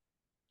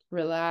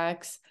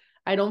relax.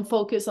 I don't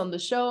focus on the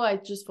show. I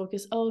just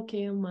focus, oh,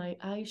 okay, on my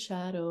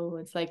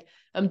eyeshadow. It's like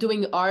I'm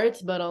doing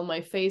art, but on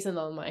my face and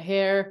on my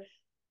hair.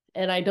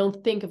 And I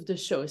don't think of the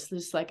show. It's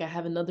just like I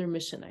have another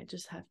mission. I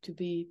just have to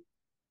be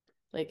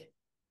like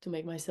to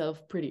make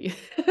myself pretty.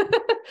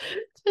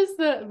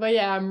 But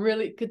yeah, I'm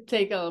really could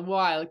take a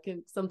while.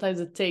 Sometimes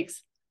it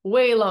takes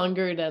way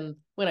longer than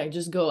when I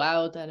just go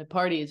out at a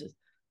party. It's just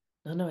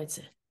no, it's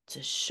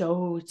a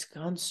show, it's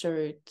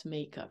concert,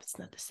 makeup. It's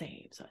not the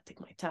same. So I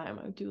take my time.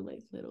 I do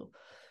like little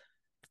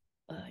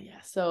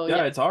yeah. So Yeah,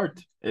 yeah. it's art.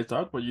 It's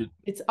art, but you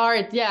It's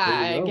art. Yeah,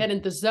 there you I go. get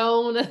in the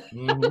zone.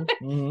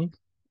 Mm-hmm.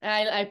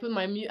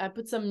 I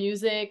put some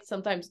music,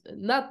 sometimes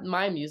not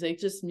my music,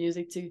 just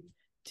music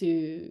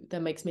to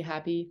that makes me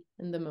happy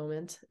in the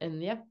moment.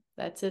 And yeah,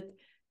 that's it.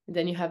 And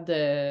then you have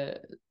the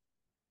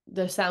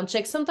sound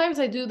check. Sometimes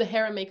I do the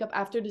hair and makeup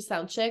after the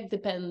sound check.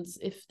 Depends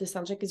if the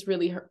sound check is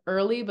really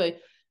early, but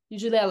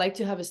usually I like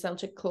to have a sound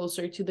check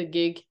closer to the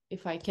gig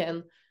if I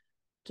can.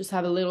 Just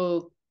have a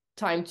little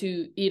time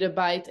to eat a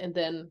bite and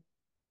then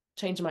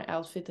change my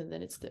outfit, and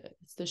then it's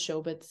the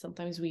show. But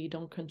sometimes we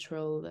don't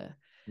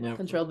Yeah.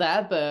 control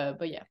that.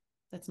 But yeah,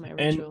 that's my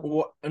And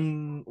ritual.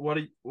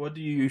 what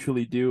do you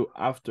usually do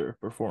after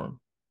perform?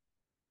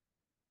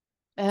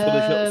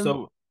 Um,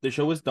 So the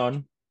show is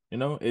done,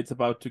 it's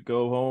about to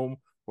go home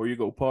or you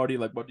go party.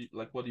 What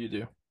do you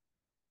do?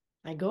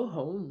 I go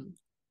home.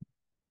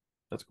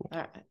 That's cool.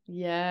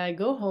 Yeah, I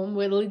go home.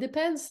 Well, it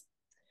depends.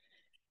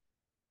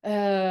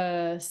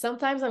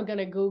 Sometimes I'm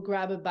gonna go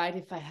grab a bite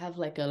if I have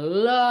like a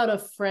lot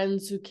of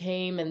friends who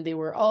came and they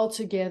were all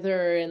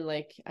together, and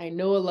like I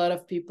know a lot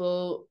of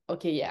people.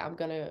 Okay, yeah, I'm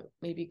gonna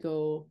maybe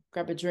go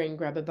grab a drink,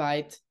 grab a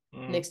bite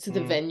next to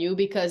the venue,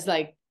 because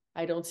like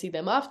I don't see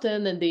them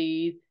often and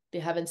they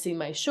haven't seen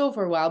my show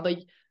for a while.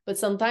 But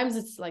sometimes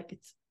it's like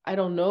I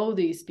don't know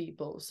these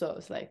people, so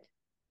it's like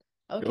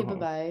Go okay, bye home.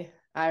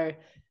 bye.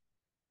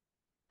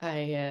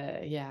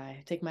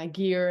 I take my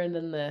gear and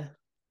then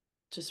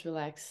just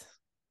relax,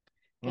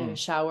 get a Mm.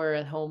 shower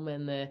at home,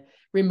 and the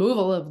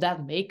removal of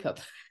that makeup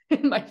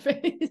in my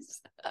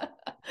face.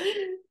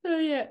 So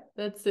yeah,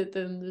 that's it.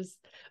 And just,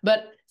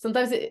 but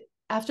sometimes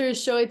after a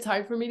show, it's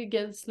hard for me to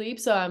get sleep,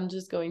 so I'm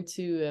just going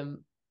to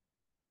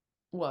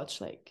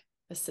watch like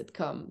a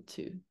sitcom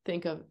to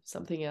think of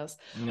something else.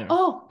 Yeah.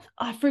 Oh,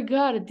 I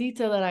forgot a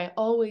detail that I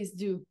always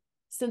do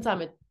since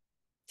I'm a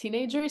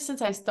teenager.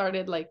 Since I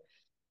started like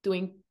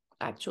doing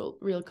actual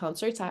real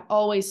concerts, I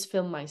always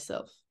film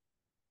myself.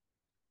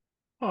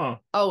 Huh.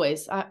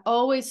 Always. I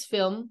always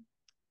film,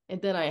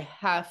 and then I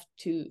have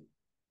to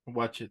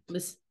Watch it.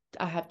 listen.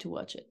 I have to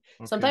watch it.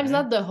 Sometimes Okay.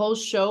 not the whole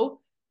show,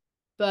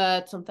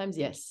 but sometimes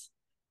yes.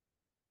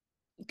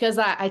 Because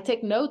I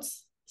take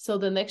notes, so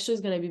the next show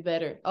is gonna be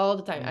better all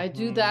the time. I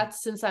do Mm-hmm. that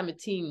since I'm a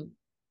teen.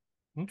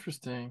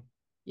 Interesting.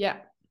 Yeah.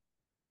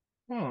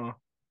 Huh.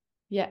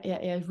 Yeah.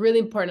 It's really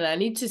important. I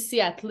need to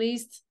see at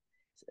least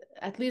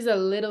a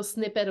little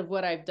snippet of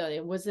what I've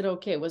done. Was it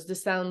okay? Was the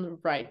sound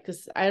right?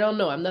 Because I don't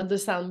know. I'm not the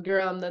sound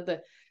girl.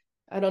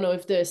 I don't know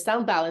if the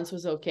sound balance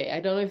was okay.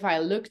 I don't know if I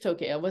looked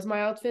okay. Was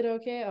my outfit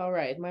okay? All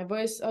right. My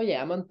voice, oh yeah,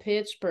 I'm on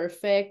pitch,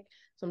 perfect.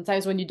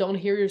 Sometimes when you don't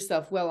hear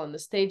yourself well on the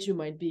stage, you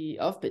might be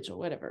off pitch or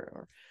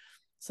whatever.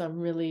 So I'm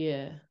really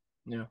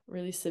Yeah.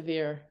 really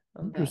severe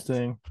on that.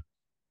 Interesting.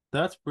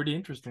 That's pretty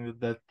interesting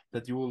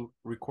that you will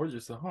record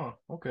yourself, huh?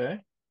 Okay.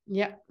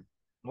 Yeah.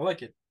 I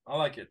like it. I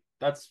like it.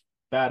 That's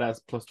badass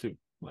plus two.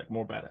 Like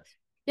more badass.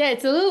 Yeah,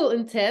 it's a little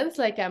intense.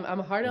 Like I'm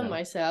hard on Yeah.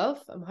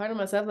 myself. I'm hard on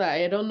myself.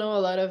 I don't know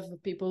a lot of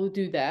people who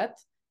do that.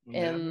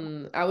 Yeah.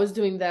 And I was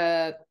doing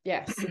that,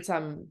 yeah, since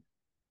I'm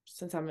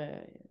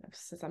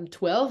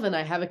 12 and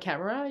I have a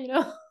camera, you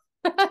know.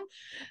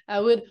 I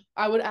would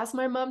ask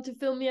my mom to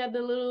film me at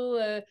the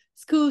little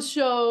school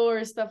show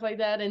or stuff like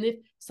that, and if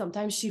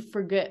sometimes she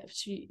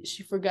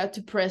forgot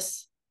to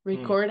press Mm.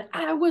 record,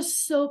 I was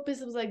so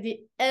pissed. It was like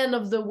the end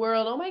of the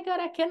world. Oh my god,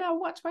 I cannot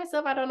watch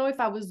myself. I don't know if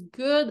I was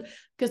good,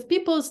 because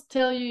people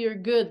tell you you're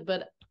good,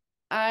 but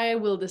I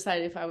will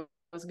decide if I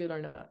was good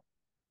or not.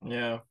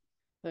 Yeah.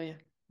 So yeah.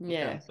 I can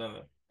Yeah. understand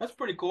that. That's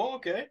pretty cool.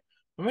 Okay.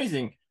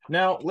 Amazing.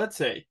 Now, let's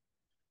say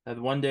that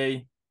one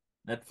day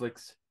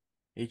Netflix,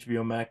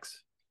 HBO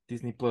Max,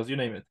 Disney Plus, you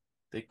name it,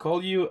 they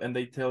call you and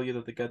they tell you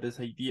that they got this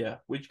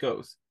idea, which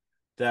goes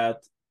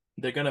that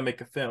they're gonna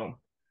make a film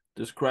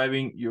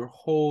describing your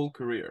whole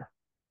career,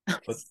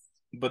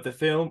 but the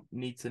film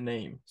needs a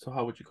name. So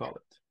how would you call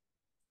it?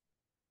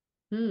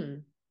 Hmm.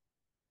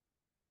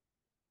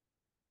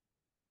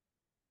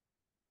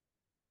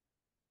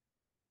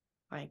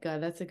 My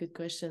god, that's a good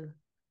question.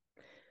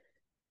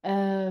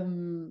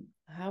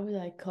 How would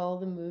I call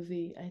the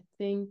movie? I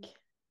think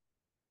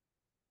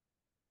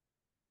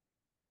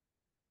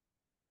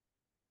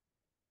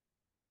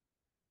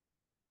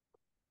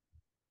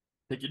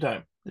Take your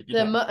time. Take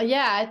your time.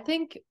 yeah, I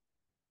think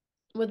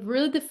what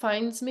really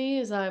defines me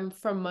is I'm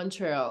from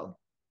Montreal.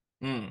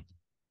 Mm.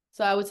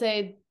 So I would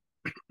say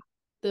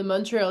the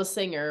Montreal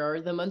singer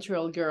or the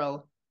Montreal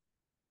girl.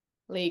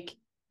 Like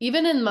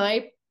even in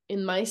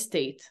my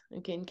state,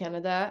 okay, in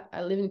Canada,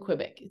 I live in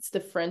Quebec. It's the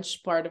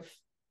French part of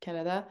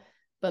Canada.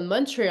 But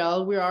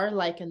Montreal, we are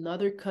like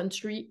another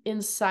country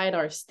inside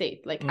our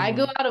state. Like I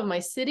go Mm-hmm. out of my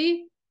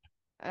city,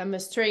 I'm a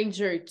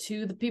stranger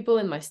to the people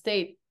in my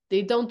state.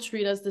 They don't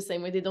treat us the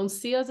same way. They don't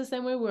see us the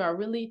same way. We are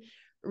really,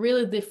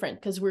 really different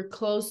because we're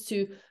close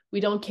to, we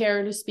don't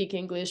care to speak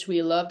English.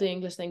 We love the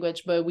English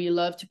language, but we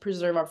love to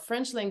preserve our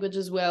French language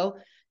as well.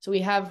 So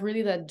we have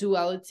really that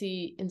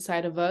duality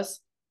inside of us.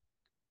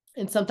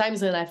 And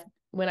sometimes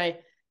when I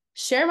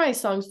share my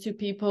songs to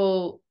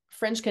people,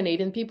 French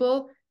Canadian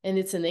people, and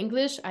it's in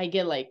English, I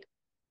get like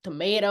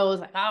tomatoes,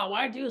 like, oh,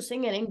 why do you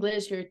sing in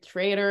English? You're a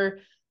traitor.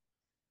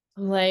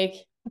 I'm like,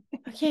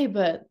 okay,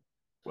 but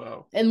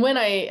Wow. and when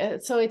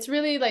so it's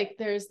really like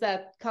there's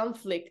that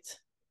conflict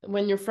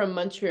when you're from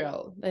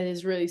Montreal that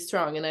is really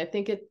strong. And I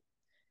think it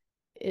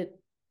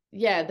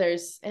yeah,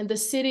 there's, and the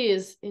city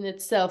is in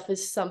itself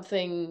is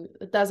something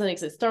that doesn't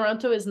exist.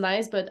 Toronto is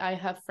nice, but I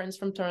have friends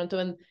from Toronto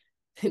and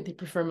they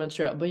prefer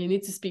Montreal, but you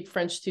need to speak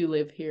French to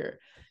live here.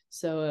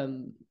 So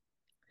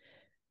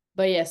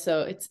but yeah,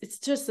 so it's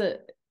just a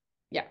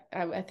yeah,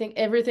 I think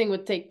everything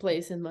would take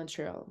place in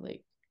Montreal.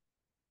 Like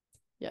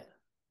yeah,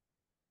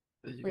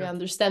 we Got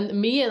understand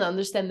me and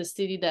understand the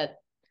city that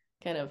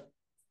kind of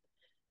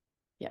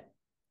yeah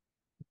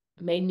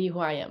made me who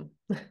I am.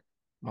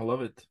 I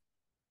love it.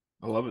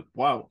 I love it.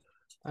 Wow.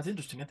 That's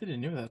interesting. I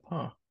didn't know that,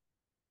 huh?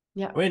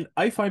 Yeah. I mean,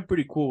 I find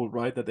pretty cool,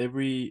 right? That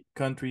every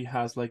country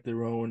has like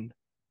their own,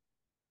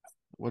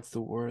 what's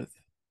the word?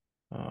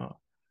 Uh,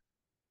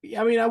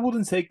 I mean, I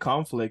wouldn't say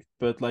conflict,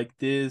 but like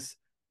this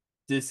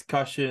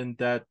discussion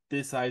that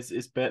this size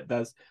is bet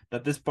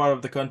that this part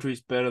of the country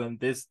is better than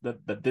this,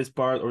 that this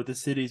part or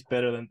this city is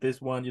better than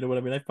this one. You know what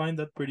I mean? I find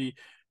that pretty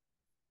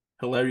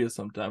hilarious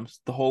sometimes.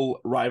 The whole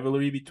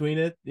rivalry between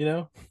it, you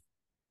know?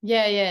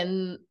 Yeah, yeah.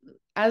 And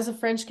as a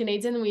French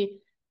Canadian, we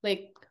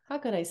like, how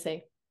could I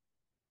say?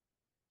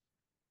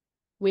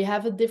 We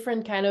have a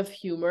different kind of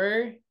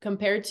humor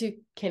compared to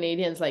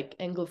Canadians, like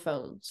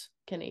Anglophones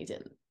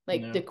Canadian.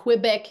 Like the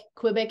Yeah.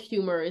 Quebec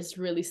humor is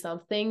really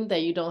something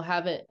that you don't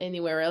have it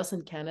anywhere else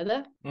in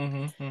Canada.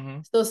 Mm-hmm. Mm-hmm.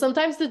 So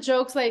sometimes the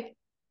jokes, like,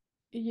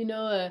 you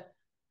know,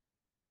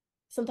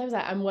 sometimes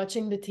I'm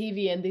watching the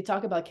TV and they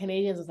talk about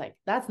Canadians. It's like,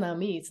 that's not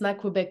me. It's not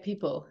Quebec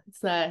people.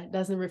 It's not, it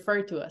doesn't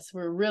refer to us.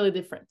 We're really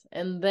different.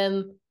 And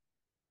then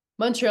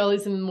Montreal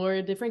is even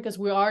more different because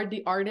we are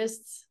the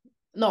artists.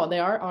 No, they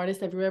are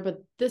artists everywhere,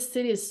 but this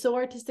city is so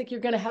artistic. You're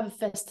gonna have a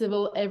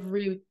festival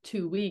every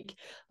 2 weeks.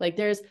 Like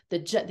there's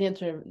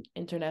the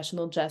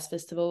International Jazz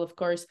Festival, of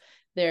course.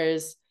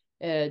 There's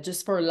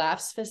Just for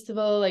Laughs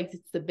Festival, like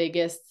it's the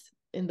biggest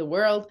in the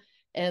world,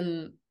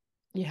 and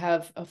you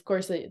have, of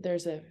course,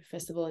 there's a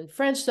festival in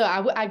French. So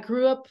I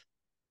grew up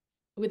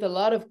with a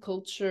lot of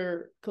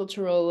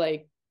cultural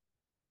like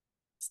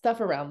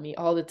stuff around me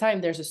all the time.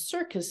 There's a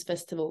circus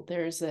festival,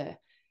 there's a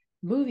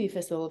movie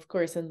festival, of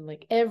course, and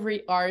like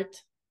every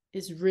art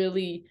is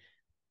really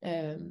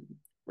um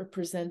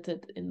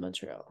represented in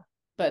Montreal.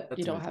 But you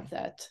That's don't have amazing.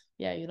 that.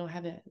 Yeah, you don't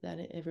have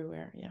that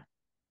everywhere. Yeah.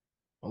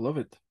 I love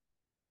it.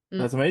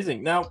 That's Mm.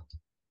 amazing. Now,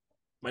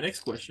 my next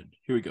question.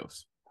 Here it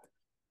goes.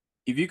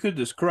 If you could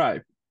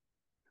describe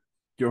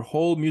your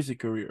whole music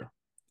career,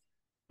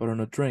 but on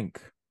a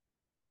drink.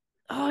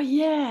 Oh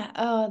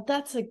yeah.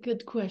 That's a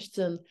good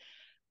question.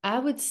 I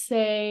would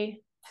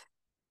say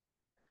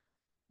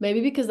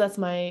maybe because that's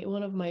my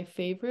one of my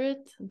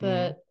favorite, Mm,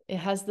 but it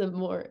has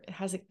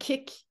a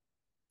kick,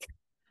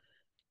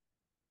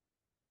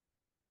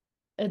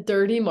 a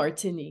dirty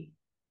martini.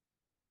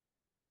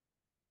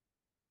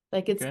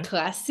 Like it's okay.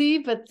 classy,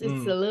 but it's a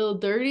Mm, little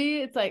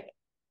dirty. It's like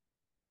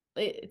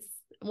it's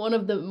one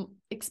of the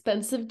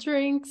expensive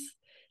drinks.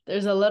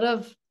 There's a lot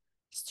of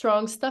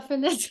strong stuff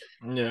in it.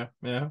 yeah,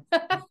 yeah.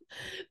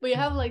 We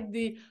have like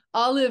the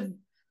olive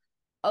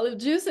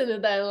juice in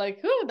it that like,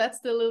 oh, that's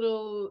the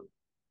little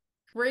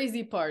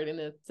crazy part in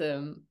it.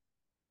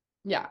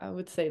 Yeah, I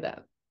would say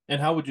that.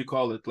 And how would you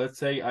call it? Let's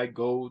say I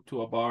go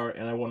to a bar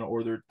and I want to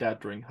order that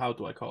drink. How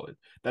do I call it?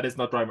 That is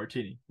not dry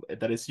martini.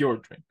 That is your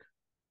drink.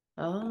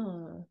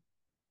 Oh.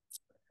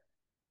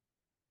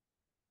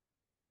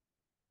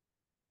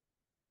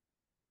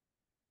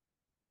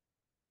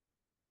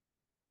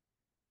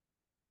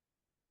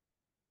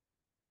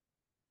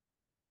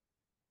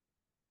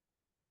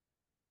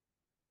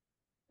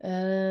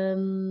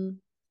 Um,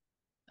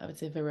 I would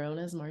say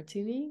Verona's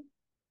martini.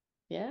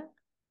 Yeah.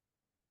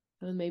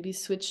 And maybe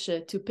switch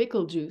to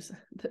pickle juice.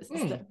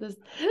 Mm. Does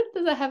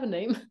that have a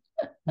name?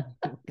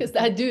 Because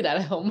I do that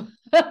at home.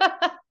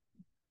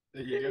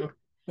 There you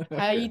go.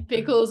 I eat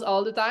pickles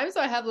all the time, so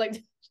I have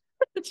like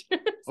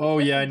Oh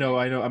yeah, I know,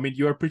 I know. I mean,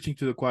 you are preaching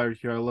to the choir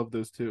here. I love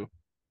those too.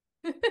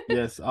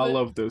 Yes, I but,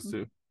 love those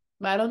two.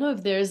 but I don't know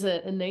if there's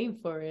a name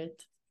for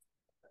it.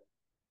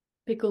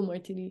 Pickle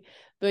martini.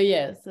 But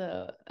yeah,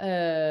 so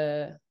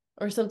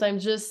or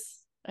sometimes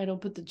just I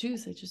don't put the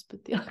juice, I just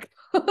put the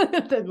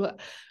alcohol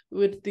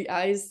with the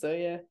ice. So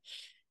yeah,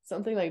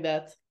 something like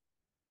that.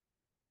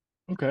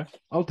 Okay,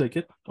 I'll take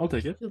it. I'll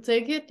take it. You'll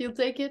take it. You'll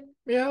take it.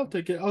 Yeah, I'll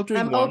take it. I'll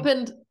drink I'm one.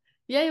 open.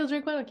 Yeah, you'll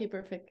drink one. Okay,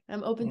 perfect.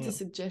 I'm open to Yeah.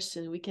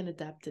 suggestion. We can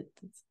adapt it.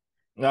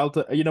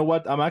 You know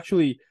what? I'm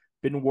actually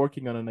been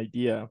working on an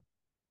idea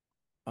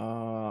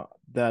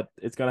that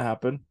it's gonna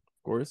happen,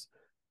 of course.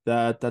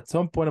 That at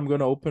some point I'm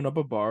gonna open up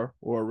a bar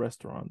or a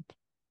restaurant.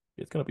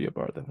 It's gonna be a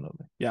bar,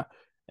 definitely. Yeah.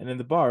 And in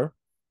the bar,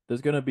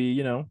 there's gonna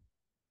be,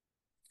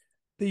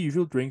 the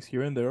usual drinks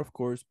here and there, of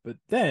course, but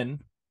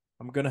then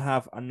I'm gonna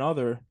have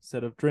another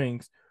set of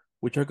drinks,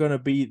 which are gonna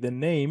be the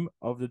name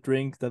of the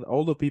drinks that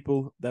all the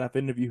people that I've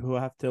interviewed who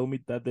have told me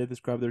that they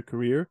describe their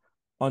career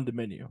on the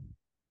menu.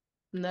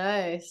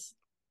 Nice.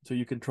 So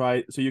you can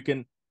try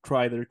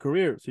their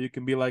career. So you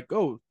can be like,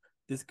 oh,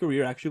 this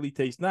career actually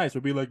tastes nice,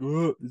 or be like,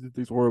 oh, this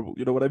tastes horrible.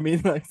 You know what I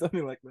mean? Like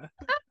something like that.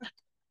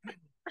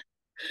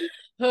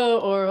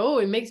 Oh,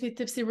 it makes me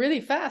tipsy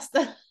really fast.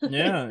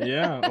 Yeah,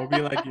 yeah. Or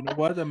be like, you know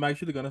what? I'm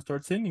actually gonna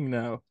start singing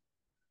now.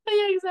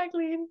 Yeah,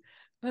 exactly.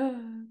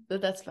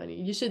 But that's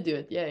funny. You should do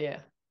it. Yeah, yeah.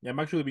 Yeah, I'm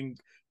actually been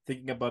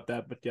thinking about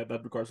that, but yeah,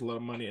 that requires a lot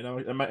of money, and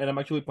I'm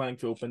actually planning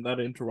to open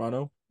that in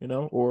Toronto,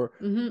 or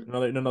Mm-hmm.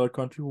 another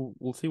country.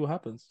 We'll see what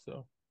happens.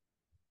 So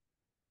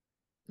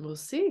We'll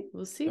see.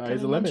 We'll see. Come sky's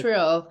the in limit.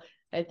 Montreal.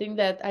 I think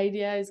that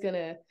idea is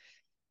gonna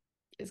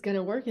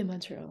work in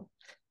Montreal.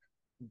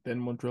 Then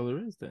Montreal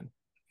there is then.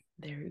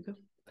 There you go.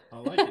 I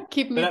like it.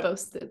 Keep me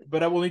posted.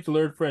 But I will need to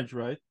learn French,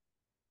 right?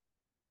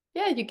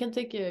 Yeah, you can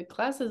take your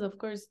classes, of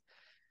course.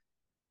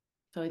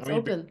 So it's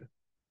open.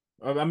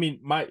 I mean,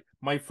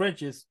 my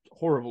French is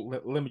horrible.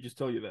 Let me just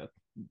tell you that.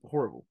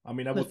 Horrible. I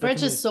mean, I But would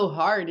French definitely... is so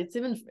hard. It's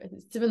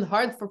even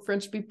hard for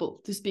French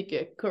people to speak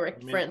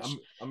correct French.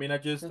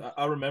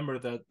 I remember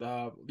that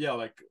yeah,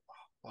 like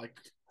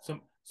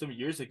some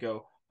years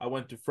ago I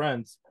went to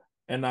France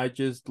and I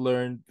just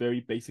learned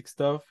very basic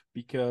stuff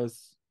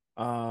because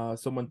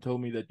someone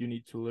told me that you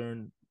need to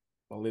learn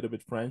a little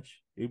bit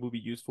French. It will be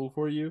useful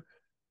for you.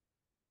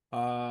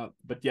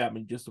 But yeah, I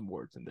mean, just some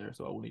words in there,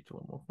 so I will need to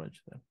learn more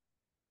French then.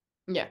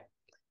 Yeah.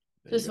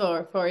 Just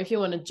for if you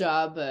want a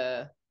job,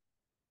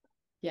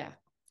 yeah.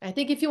 I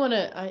think if you want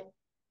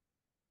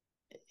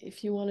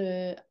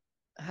to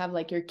have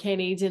like your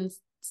Canadian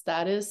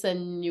status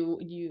and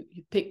you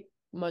pick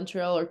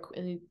Montreal or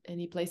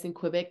any place in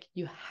Quebec,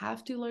 you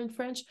have to learn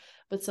French.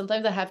 But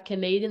sometimes I have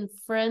Canadian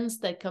friends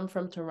that come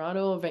from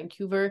Toronto or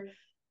Vancouver.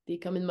 They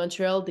come in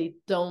Montreal, they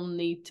don't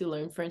need to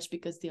learn French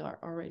because they are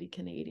already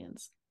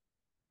Canadians.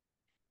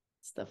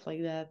 Stuff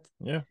like that.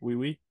 Yeah,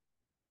 oui.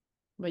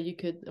 But you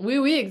could,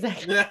 oui,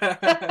 exactly.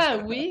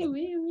 Oui.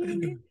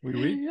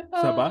 Oui.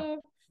 Ça va?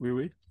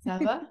 Oui. Ça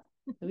va?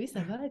 Oui,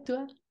 ça va, et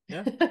toi?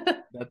 Yeah,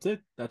 that's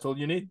it. That's all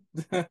you need.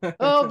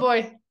 Oh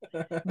boy.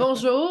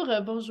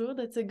 Bonjour. Bonjour.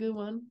 That's a good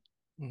one.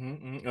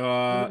 Mm-hmm.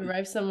 You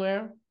arrive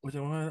somewhere.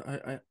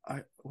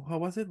 How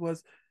was it?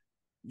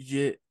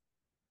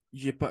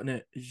 J'ai pas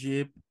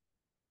j'ai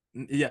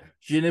yeah,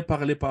 je ne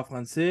parlais pas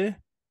français.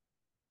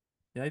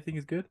 Yeah, I think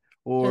it's good.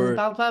 Je ne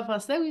parle pas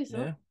français, oui,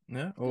 ça.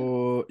 Yeah.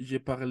 Or j'ai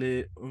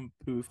parlé un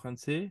peu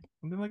français,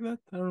 something like that.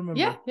 I don't remember.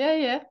 Yeah.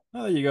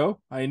 Oh, there you go.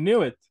 I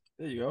knew it.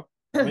 There you go.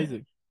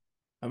 Amazing.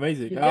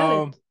 You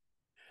got it.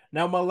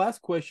 Now my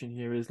last question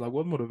here is like,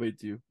 what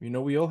motivates you?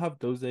 We all have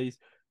those days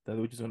that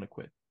we just want to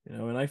quit.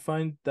 And I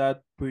find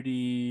that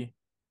pretty.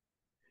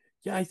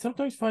 Yeah, I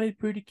sometimes find it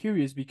pretty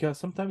curious because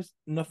sometimes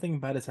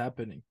nothing bad is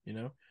happening.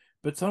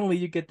 But suddenly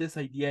you get this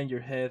idea in your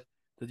head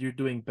that you're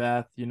doing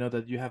bad.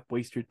 That you have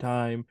wasted your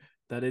time.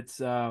 That it's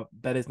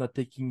not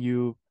taking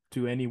you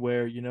to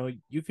anywhere.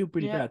 You feel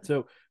pretty bad.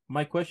 So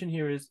my question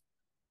here is,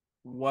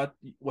 what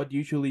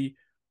usually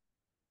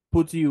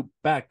puts you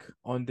back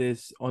on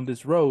this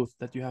road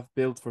that you have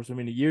built for so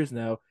many years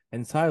now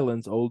and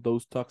silence all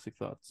those toxic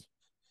thoughts?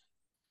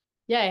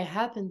 Yeah, it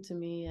happened to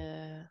me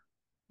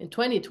in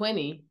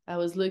 2020. I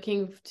was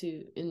looking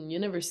in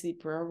university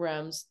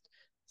programs,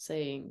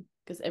 saying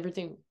because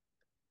everything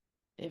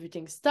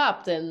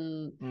stopped,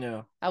 and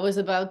yeah, I was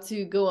about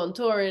to go on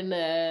tour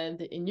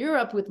in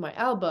Europe with my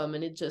album,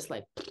 and it just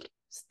like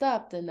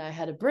stopped, and I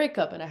had a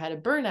breakup and I had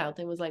a burnout.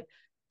 It was like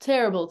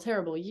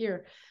terrible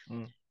year.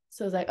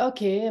 So I was like,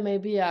 okay,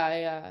 maybe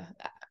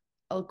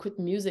I'll quit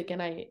music.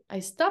 And I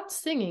stopped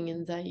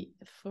singing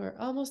for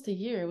almost a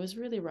year. It was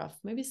really rough,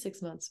 maybe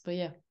 6 months, but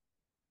yeah.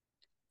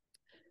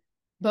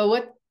 But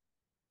what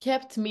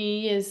kept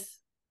me is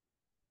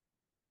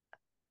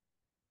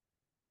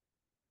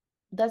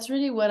that's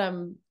really what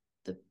I'm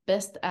the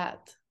best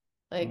at.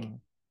 Like,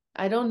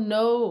 I don't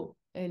know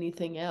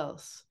anything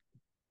else.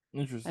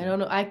 Interesting. I don't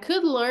know. I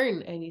could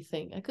learn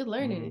anything. I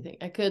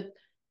could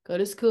go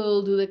to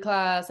school, do the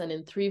class, and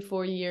in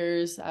 3-4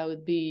 years, I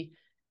would be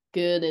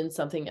good in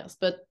something else.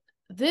 But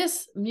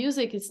this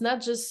music, it's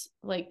not just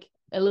like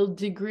a little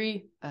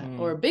degree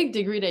or a big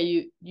degree that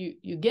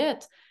you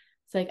get.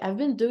 It's like I've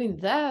been doing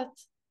that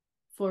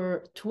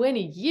for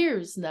 20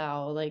 years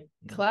now, like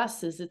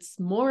classes. It's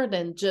more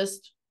than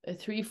just a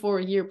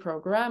 3-4 year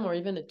program or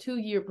even a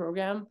 2-year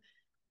program.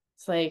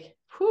 It's like,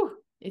 whew,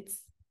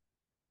 it's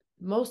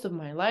most of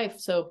my life.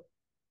 So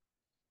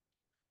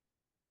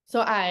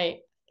I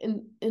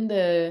in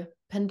the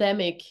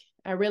pandemic,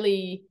 I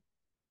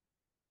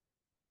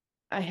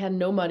had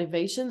no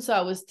motivation. So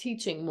I was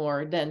teaching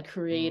more than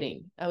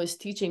creating. I was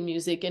teaching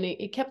music, and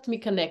it kept me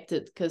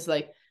connected, because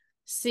like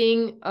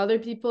seeing other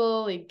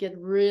people, like, get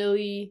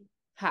really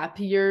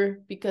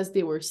happier because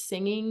they were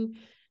singing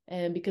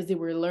and because they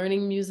were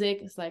learning music.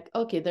 It's like,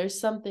 okay, there's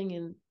something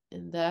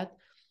in that.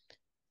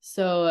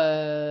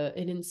 So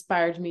it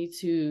inspired me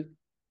to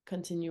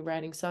continue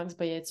writing songs.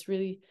 But yeah, it's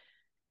really,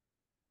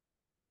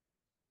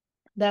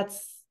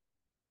 that's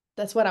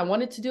what I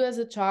wanted to do as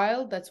a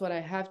child. That's what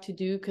I have to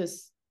do,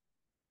 because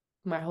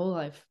my whole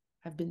life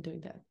I've been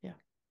doing that. Yeah.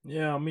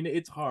 Yeah, I mean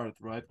it's hard,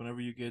 right?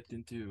 Whenever you get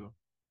into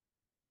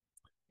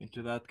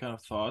that kind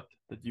of thought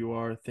that you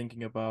are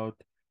thinking about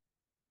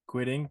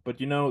quitting. But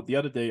the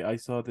other day I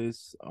saw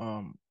this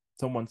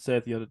someone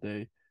said the other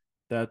day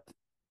that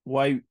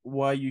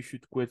why you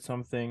should quit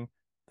something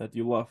that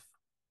you love.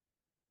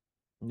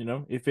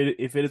 If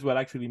it is what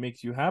actually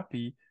makes you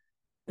happy,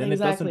 then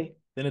Exactly.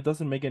 it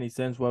doesn't make any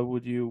sense. Why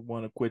would you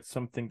want to quit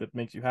something that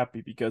makes you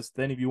happy? Because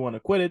then if you want to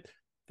quit it,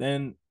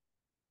 then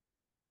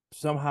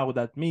somehow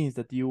that means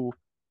that you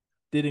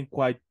didn't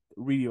quite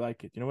really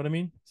like it. You know what I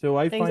mean? So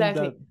I find that,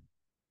 Exactly.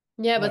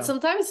 Yeah, but yeah,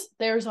 sometimes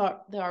there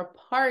are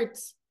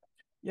parts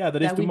yeah,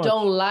 that is that too we much.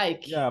 don't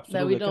like, Yeah,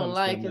 absolutely. I can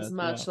understand as that.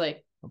 Yeah, much.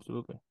 Like,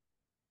 absolutely.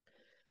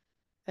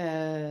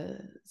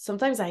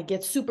 sometimes I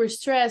get super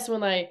stressed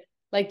when I,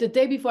 like, the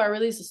day before I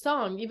release a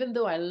song, even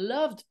though I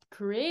loved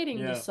creating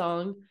the Yeah,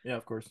 song, yeah,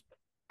 of course.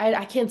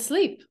 I can't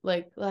sleep.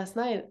 Like last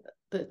night,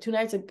 the 2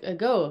 nights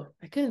ago,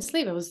 I couldn't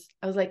sleep. I was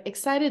like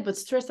excited but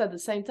stressed at the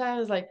same time. I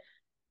was like,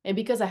 and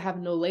because I have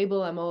no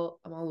label, I'm all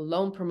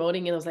alone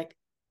promoting, and I was like,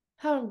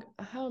 how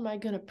am I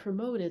gonna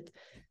promote it?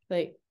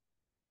 Like,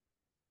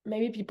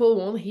 maybe people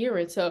won't hear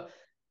it. So,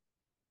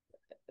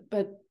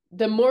 but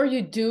the more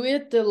you do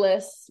it, the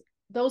less,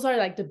 those are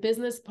like the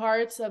business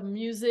parts of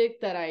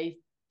music that I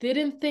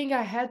didn't think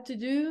I had to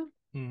do.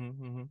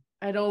 Mm-hmm.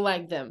 I don't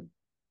like them,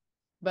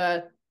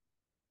 but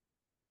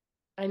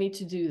I need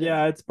to do them.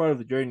 Yeah, it's part of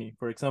the journey.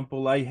 For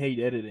example, I hate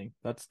editing.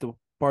 That's the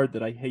part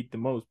that I hate the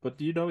most. But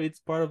it's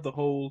part of the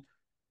whole.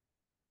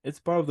 It's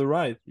part of the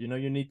ride. You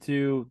need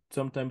to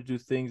sometimes do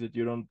things that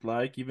you don't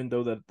like, even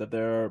though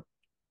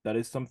that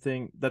is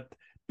something that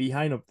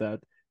behind of that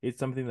it's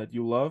something that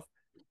you love.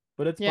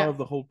 But it's part Yeah. of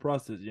the whole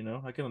process.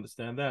 I can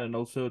understand that, and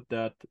also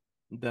that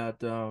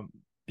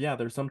yeah,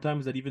 there's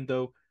sometimes that even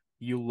though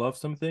you love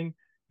something,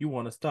 you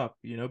want to stop.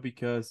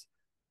 Because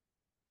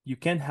you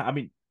can't. I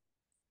mean,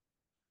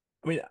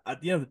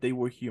 at the end of the day,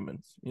 we're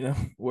humans.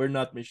 We're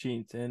not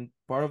machines, and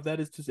part of that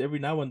is just every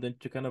now and then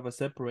to kind of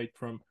separate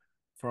from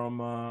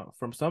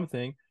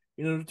something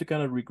in order to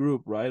kind of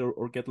regroup, right,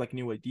 or get like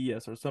new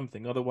ideas or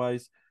something.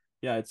 Otherwise,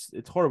 yeah,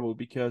 it's horrible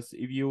because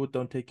if you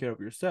don't take care of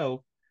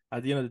yourself,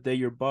 at the end of the day,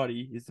 your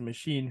body is the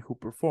machine who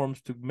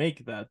performs to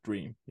make that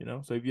dream.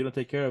 So if you don't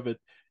take care of it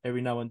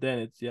every now and then,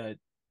 it's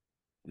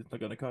not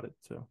gonna cut it.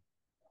 So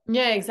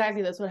Yeah,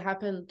 exactly. That's what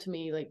happened to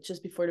me. Like,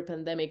 just before the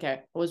pandemic,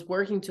 I was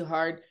working too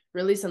hard,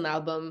 released an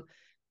album,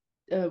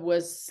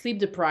 was sleep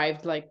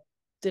deprived, like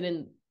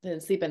didn't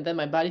sleep, and then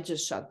my body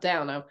just shut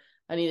down.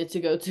 I needed to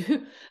go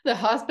to the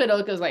hospital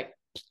because, like,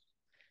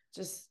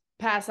 just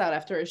pass out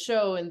after a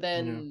show, and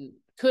yeah. then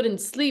couldn't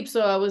sleep.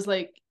 So I was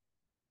like,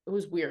 it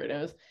was weird.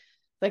 It was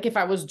like if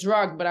I was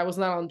drugged, but I was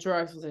not on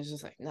drugs. I was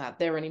just like not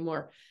there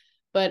anymore.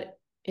 But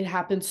it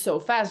happened so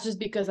fast just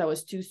because I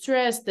was too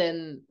stressed.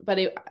 And but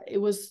it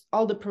was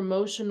all the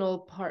promotion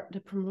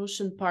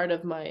part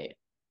of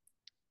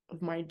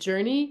my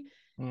journey,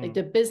 like Mm.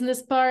 the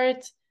business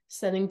part,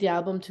 sending the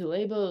album to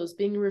labels,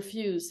 being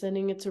refused,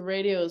 sending it to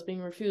radios,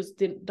 being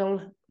refused.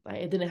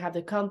 I didn't have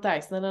the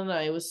contacts. No.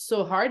 It was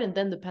so hard. And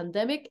then the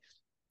pandemic.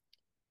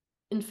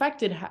 In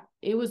fact,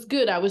 it was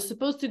good. I was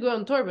supposed to go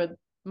on tour, but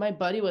my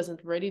body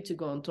wasn't ready to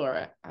go on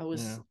tour. I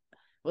Yeah.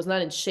 was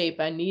not in shape.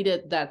 I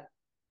needed that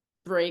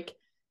break,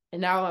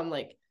 and now I'm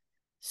like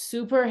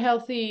super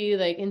healthy,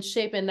 like in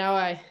shape. And now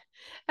I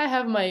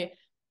have my,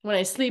 when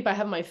I sleep, I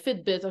have my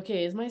Fitbit.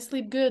 Okay, is my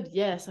sleep good?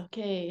 Yes.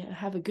 Okay, I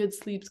have a good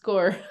sleep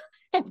score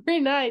every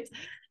night.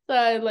 So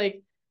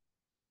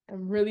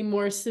I'm really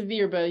more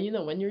severe. But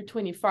when you're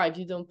 25,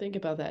 you don't think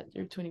about that.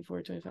 You're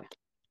 24, 25.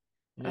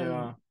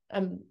 Yeah.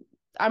 I'm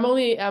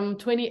I'm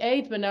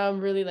 28, but now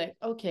I'm really like,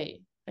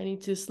 okay, I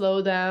need to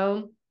slow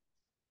down.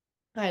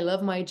 I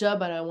love my job,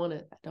 but I don't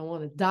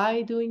want to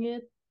die doing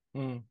it.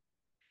 Mm.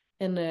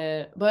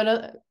 And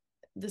but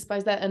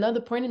despite that,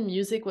 another point in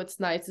music, what's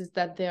nice is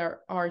that there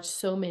are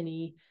so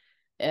many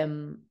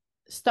um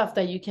stuff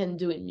that you can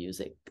do in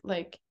music.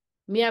 Like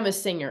me, I'm a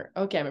singer.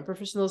 Okay, I'm a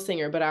professional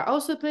singer, but I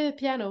also play the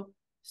piano.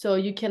 So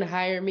you can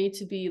hire me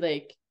to be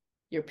like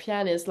your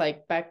pianist,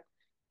 like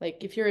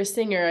if you're a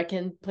singer, I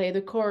can play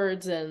the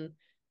chords, and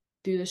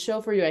do the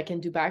show for you. I can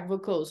do back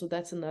vocals. So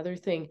that's another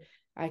thing.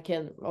 I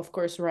can, of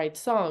course, write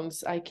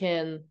songs. I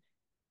can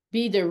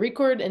be the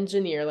record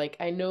engineer. Like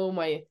I know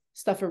my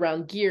stuff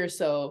around gear.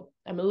 So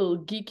I'm a little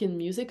geek in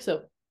music.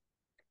 So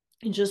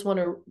you just want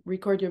to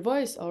record your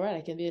voice. All right,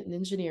 I can be an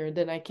engineer. And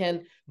then I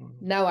can,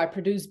 now I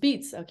produce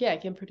beats. Okay, I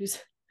can produce.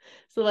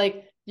 So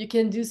like you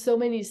can do so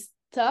many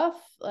stuff.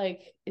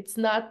 Like it's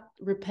not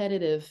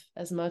repetitive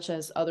as much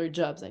as other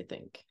jobs, I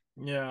think.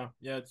 Yeah,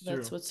 it's true.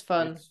 That's what's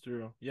fun. It's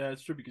true. Yeah,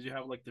 it's true because you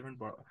have like different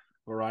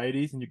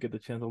varieties and you get the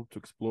chance to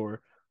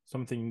explore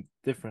something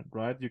different,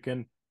 right? You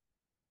can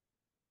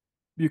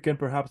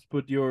perhaps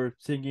put your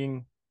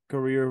singing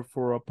career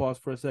for a pause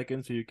for a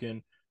second so you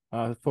can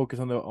focus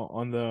on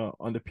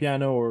the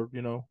piano, or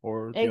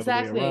or the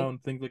other way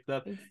around, things like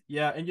that.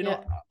 Yeah, and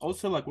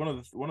also like one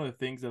of the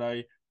things that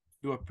I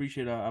do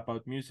appreciate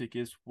about music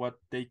is what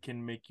they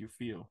can make you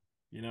feel,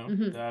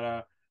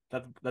 that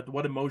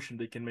what emotion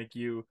they can make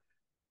you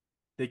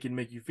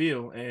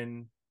feel.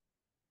 And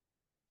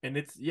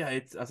it's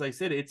as I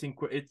said,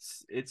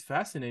 it's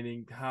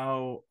fascinating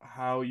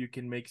how you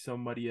can make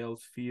somebody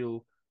else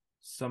feel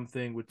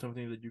something with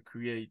something that you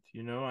create,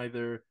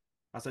 either,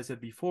 as I said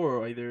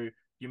before, either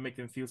you make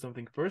them feel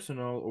something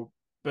personal, or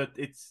but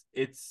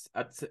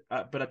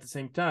at the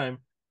same time,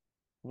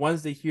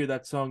 once they hear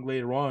that song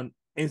later on,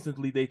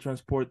 instantly they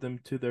transport them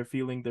to their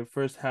feeling they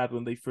first had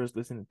when they first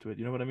listened to it.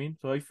 You know what I mean?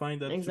 So I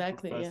find that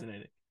super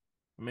fascinating.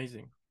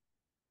 Amazing.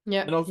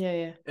 Yeah.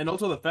 And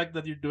also the fact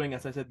that you're doing,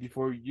 as I said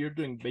before, you're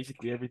doing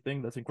basically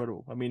everything. That's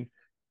incredible. I mean,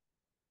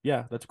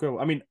 yeah, that's incredible.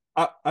 I mean,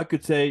 I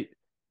could say,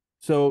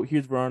 so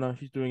here's Verona.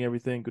 She's doing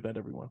everything. Good night,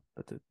 everyone.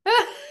 That's it.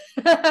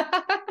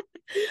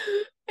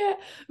 Yeah.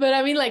 But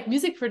I mean, like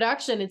music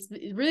production, it's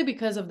really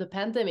because of the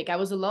pandemic. I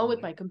was alone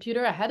with my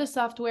computer. I had a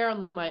software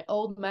on my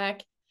old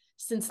Mac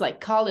since like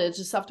college,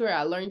 the software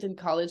I learned in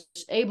college,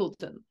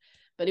 Ableton.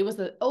 But it was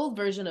the old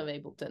version of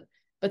Ableton.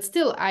 But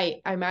still, I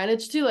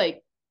managed to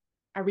like,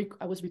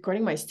 I was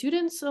recording my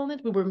students on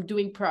it. We were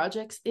doing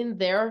projects in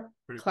their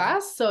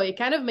class. Cool. So it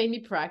kind of made me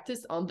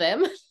practice on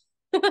them.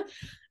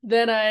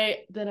 then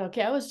I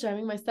was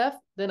jamming my stuff.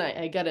 Then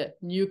I got a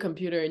new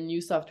computer and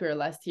new software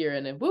last year,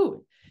 and it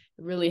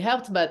really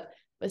helped. But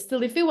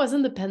still, if it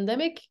wasn't the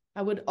pandemic,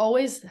 I would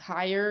always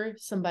hire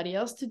somebody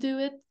else to do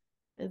it.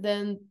 And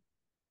then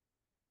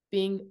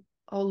being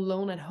all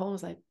alone at home, I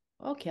was like,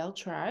 okay, I'll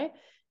try.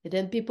 And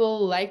then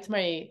people liked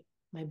my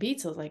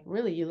beats. I was like,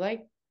 really, you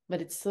like?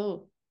 But it's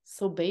so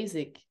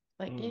basic.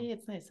 Like, yeah,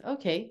 it's nice.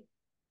 Okay,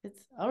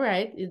 it's all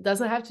right. It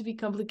doesn't have to be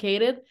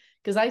complicated,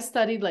 because I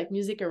studied like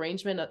music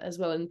arrangement as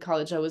well in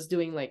college. I was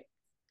doing like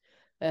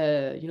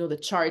the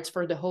charts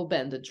for the whole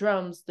band, the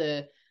drums,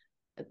 the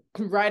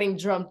writing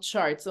drum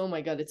charts. Oh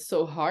my god, it's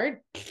so hard,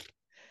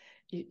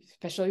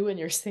 especially when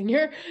you're a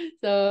singer.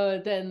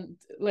 So then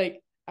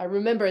like I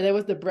remember there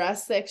was the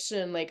brass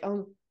section, like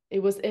it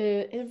was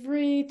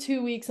every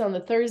 2 weeks on the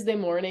Thursday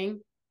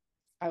morning.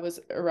 I was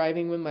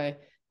arriving with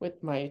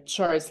my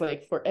charts,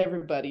 like for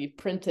everybody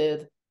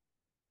printed.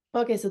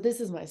 Okay, so this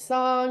is my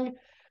song.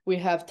 We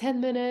have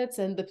 10 minutes,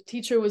 and the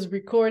teacher was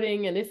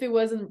recording. And if it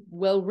wasn't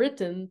well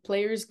written,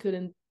 players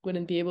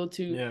wouldn't be able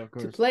to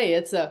play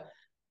it. So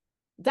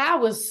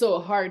that was so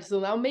hard. So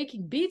now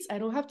making beats, I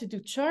don't have to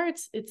do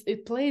charts.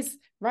 It plays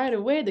right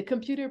away. The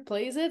computer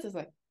plays it. It's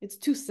like, it's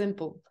too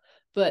simple.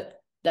 But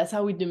that's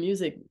how we do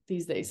music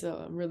these days. So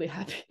I'm really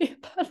happy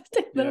about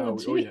the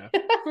technology.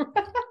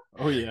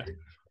 Oh yeah.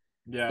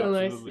 Yeah, so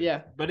absolutely. Nice.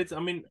 Yeah. But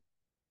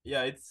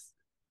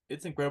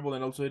it's incredible,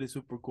 and also it is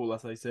super cool,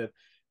 as I said,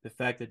 the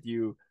fact that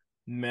you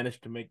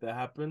managed to make that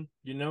happen.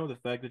 The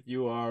fact that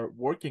you are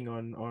working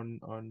on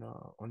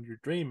your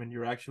dream, and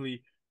you're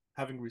actually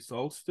having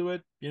results to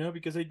it.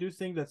 Because I do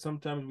think that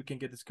sometimes we can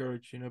get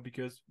discouraged.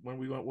 Because when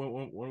we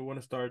want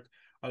to start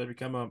either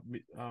become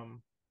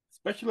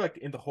especially like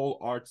in the whole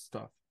art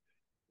stuff,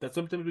 that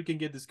sometimes we can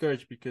get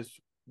discouraged because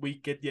we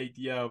get the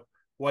idea of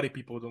what if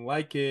people don't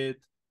like it,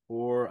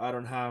 or I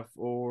don't have,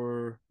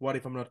 or what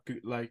if I'm not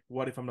good, like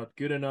what if I'm not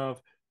good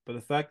enough. But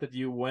the fact that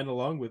you went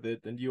along with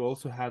it, and you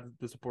also had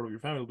the support of your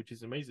family, which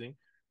is amazing,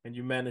 and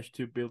you managed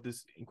to build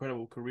this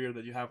incredible career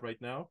that you have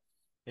right now,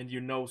 and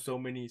so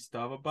many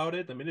stuff about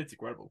it. I mean, it's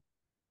incredible.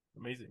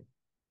 Amazing.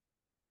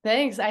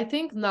 Thanks. I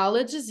think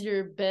knowledge is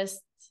your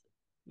best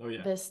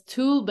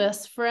tool,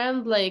 best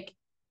friend. Like,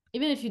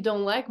 even if you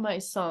don't like my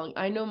song,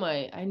 I know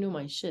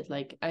my shit.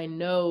 Like, I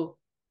know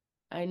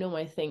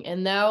my thing.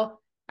 And now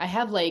I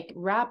have like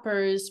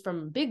rappers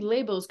from big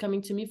labels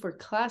coming to me for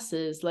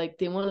classes. Like,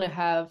 they want to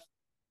have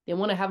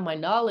my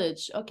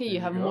knowledge. Okay, you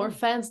have more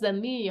fans than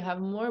me. You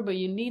have more, but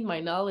you need my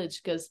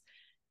knowledge, because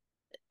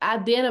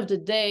at the end of the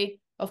day,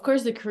 of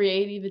course, the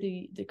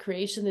creativity, the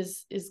creation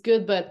is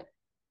good, but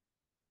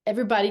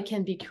everybody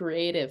can be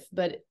creative.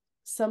 But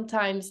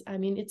sometimes, I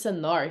mean, it's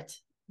an art.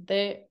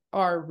 There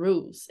are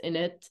rules in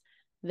it.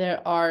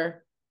 There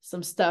are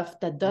some stuff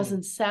that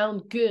doesn't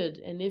sound good.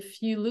 And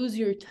if you lose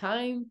your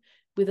time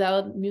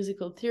without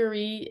musical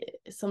theory,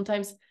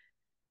 sometimes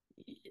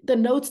the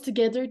notes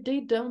together, they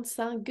don't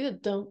sound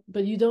good,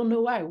 but you don't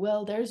know why.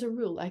 Well, there's a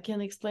rule. I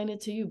can explain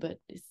it to you, but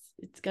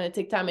it's gonna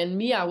take time. And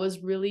me, I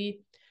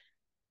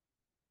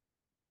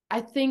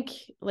think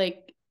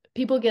like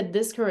people get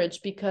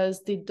discouraged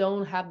because they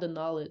don't have the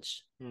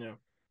knowledge. Yeah.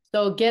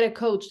 So get a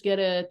coach, get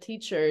a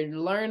teacher,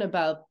 learn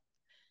about,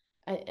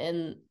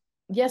 and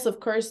yes, of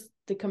course,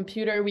 the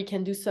computer, we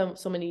can do so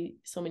many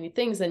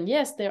things. And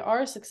yes, there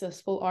are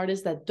successful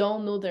artists that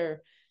don't know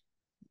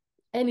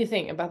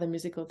anything about the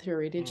musical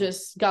theory. They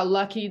just got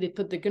lucky, they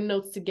put the good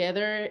notes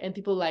together and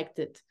people liked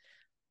it.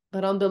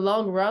 But on the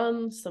long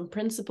run, some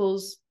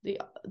principles, they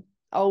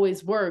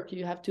always work.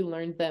 You have to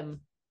learn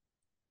them.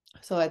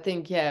 So I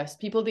think, yes,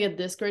 people get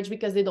discouraged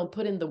because they don't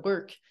put in the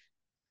work.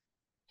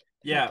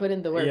 Yeah, put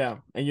in the work. Yeah,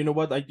 and you know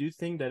what? I do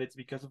think that it's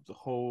because of the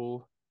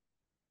whole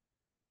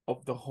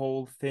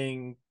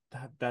thing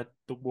that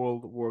the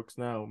world works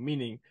now,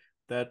 meaning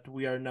that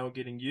we are now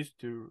getting used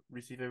to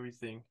receive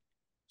everything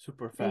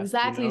super fast.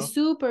 Exactly,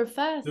 super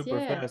fast. Super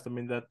yeah. fast. I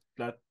mean that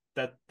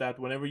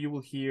whenever you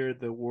will hear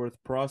the word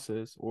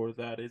process or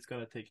that it's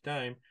gonna take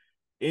time,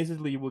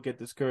 instantly you will get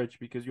discouraged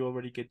because you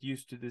already get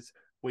used to this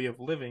way of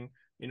living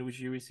in which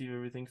you receive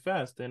everything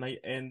fast,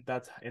 and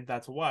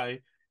that's why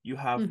you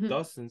have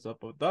dozens of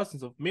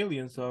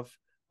millions of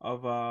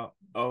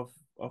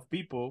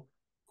people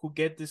who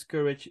get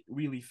discouraged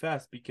really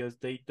fast because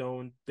they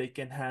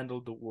can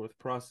handle the word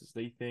process.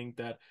 They think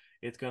that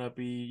it's gonna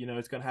be,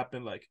 it's gonna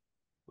happen like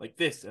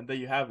this, and there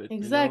you have it, like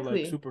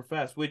Exactly. super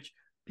fast. Which,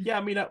 yeah,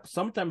 I mean,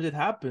 sometimes it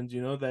happens,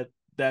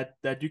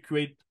 that you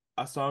create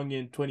a song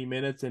in 20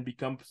 minutes and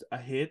becomes a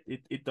hit.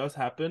 It does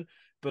happen,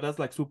 but that's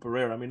like super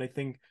rare. I mean, I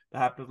think that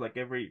happens like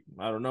every,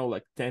 I don't know,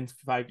 like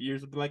 5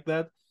 years, something like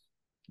that.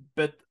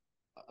 But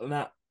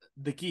now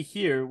the key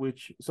here,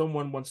 which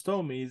someone once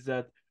told me, is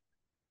that,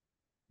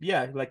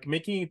 yeah, like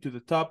making it to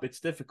the top, it's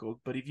difficult,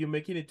 but if you're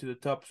making it to the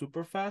top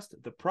super fast,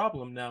 the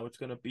problem now it's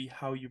gonna be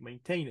how you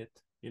maintain it,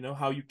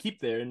 how you keep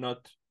there and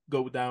not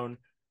go down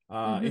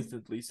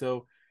instantly.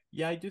 So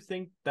yeah, I do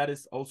think that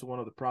is also one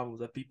of the problems,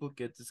 that people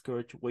get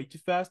discouraged way too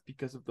fast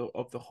because of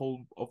the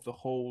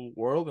whole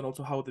world, and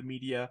also how the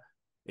media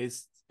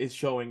is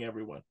showing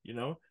everyone,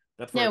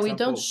 that, for we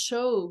don't example,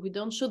 show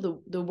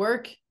the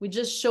work. We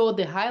just show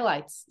the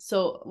highlights.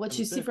 So what and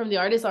you that's see it. from the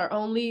artist are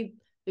only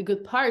the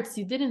good parts.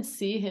 You didn't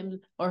see him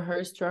or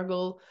her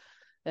struggle,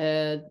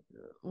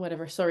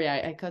 whatever. Sorry,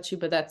 I cut you,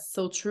 but that's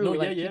so true. No, yeah,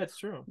 Like yeah, it's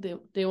true.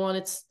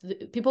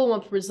 people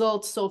want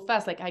results so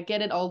fast. Like I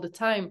get it all the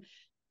time.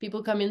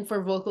 People come in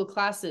for vocal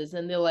classes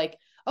and they're like,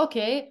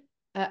 okay,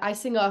 I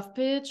sing off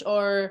pitch,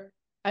 or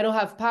I don't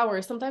have power.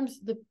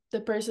 Sometimes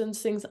the person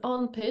sings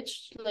on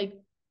pitch, like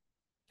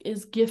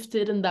is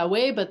gifted in that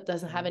way, but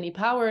doesn't have any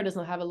power,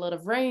 doesn't have a lot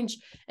of range,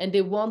 and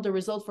they want the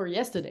result for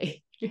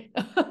yesterday.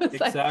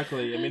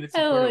 Exactly. I mean, it's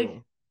Like,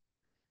 incredible.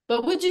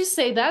 but would you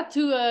say that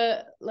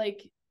to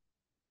like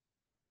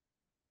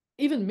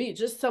even me,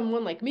 just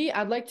someone like me?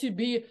 I'd like to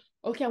be,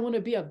 okay, I want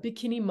to be a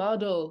bikini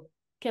model.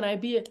 Can I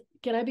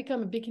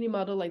become a bikini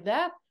model like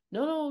that?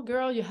 No,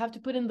 girl, you have to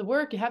put in the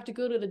work. You have to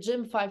go to the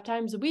gym 5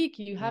 times a week.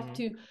 You have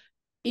to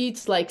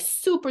eat like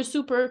super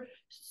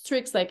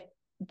strict, like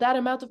that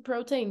amount of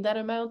protein, that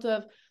amount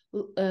of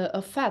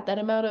fat, that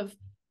amount of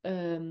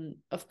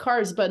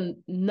carbs, but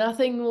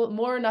nothing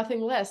more, nothing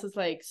less. It's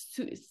like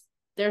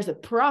there's a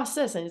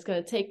process, and it's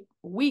going to take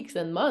weeks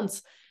and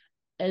months.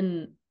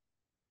 And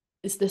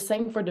it's the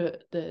same for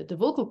the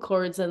vocal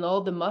cords and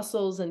all the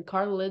muscles and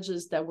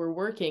cartilages that we're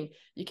working.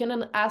 You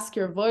cannot ask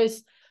your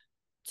voice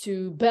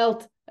to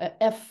belt a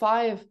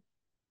F5,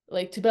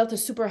 like to belt a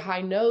super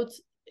high note,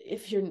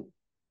 if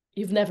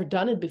you've never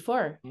done it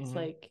before. It's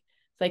like,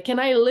 can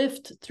I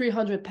lift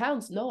 300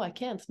 pounds? No, I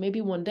can't.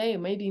 Maybe one day,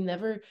 maybe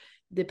never.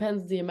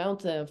 Depends the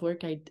amount of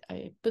work I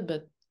put,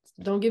 but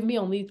don't give me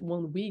only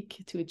 1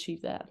 week to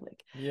achieve that.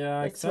 Like,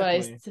 Yeah, that's why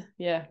exactly.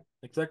 yeah.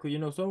 Exactly.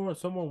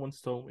 Someone once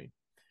told me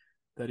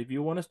that if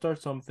you want to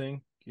start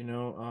something,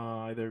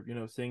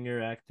 either, singer,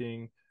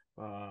 acting,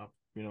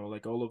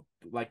 like all of,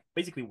 like,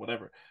 basically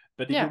whatever.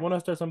 But if you Yeah. want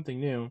to start something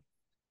new,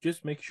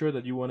 just make sure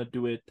that you want to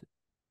do it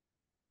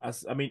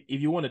I mean,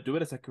 if you want to do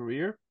it as a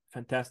career,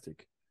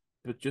 fantastic.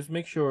 But just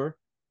make sure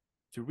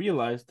to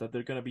realize that there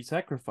are gonna be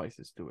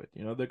sacrifices to it.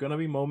 There are gonna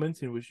be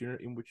moments in which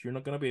you're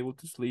not gonna be able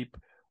to sleep,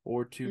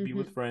 or to be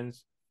with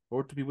friends,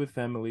 or to be with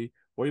family,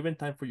 or even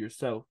time for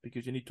yourself,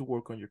 because you need to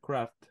work on your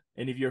craft.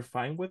 And if you're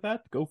fine with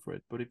that, go for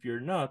it. But if you're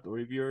not, or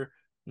if you're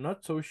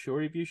not so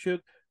sure if you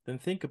should, then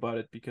think about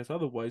it, because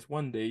otherwise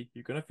one day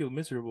you're gonna feel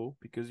miserable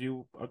because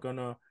you are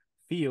gonna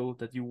feel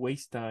that you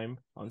waste time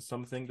on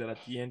something that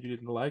at the end you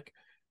didn't like.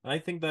 And I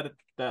think that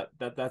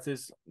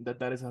is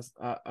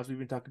as we've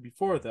been talking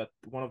before, that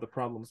one of the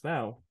problems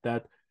now,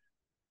 that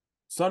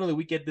suddenly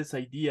we get this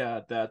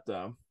idea that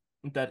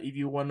that if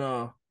you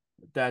wanna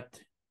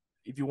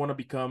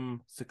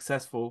become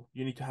successful,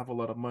 you need to have a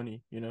lot of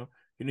money. You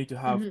need to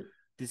have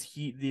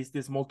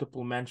this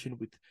multiple mansion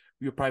with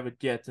your private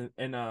jets,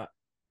 and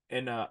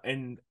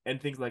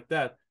things like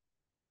that.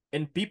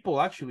 And people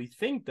actually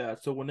think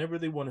that. So whenever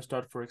they want to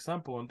start, for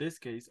example, in this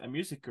case, a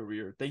music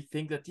career, they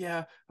think that,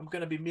 yeah, I'm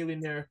gonna be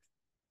millionaire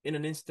in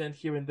an instant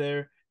here and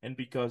there. And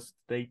because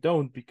they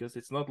don't, because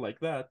it's not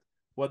like that,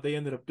 what they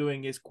ended up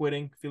doing is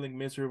quitting, feeling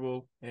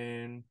miserable,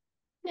 and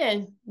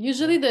Yeah,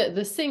 usually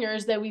the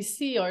singers that we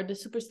see or the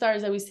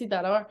superstars that we see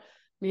that are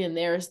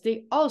millionaires,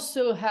 they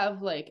also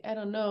have like, I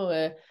don't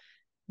know,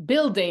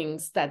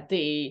 buildings that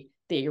they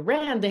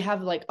ran. They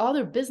have like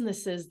other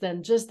businesses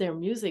than just their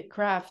music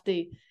craft.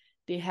 They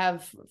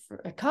have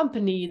a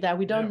company that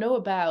we don't know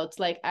about.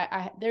 Like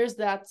I there's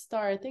that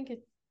star. I think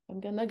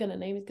I'm not gonna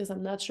name it because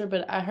I'm not sure,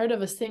 but I heard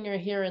of a singer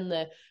here in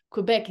the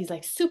Quebec. He's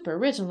like super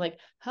rich. I'm like,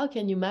 how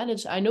can you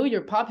manage? I know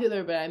you're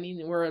popular, but I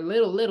mean, we're a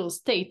little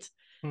state,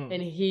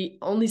 and he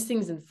only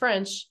sings in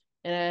French,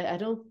 and I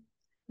don't,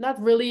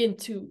 not really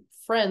into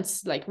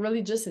France, like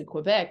really just in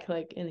Quebec,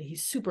 like, and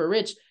he's super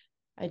rich.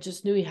 I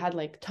just knew he had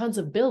like tons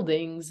of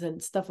buildings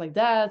and stuff like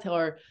that,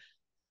 or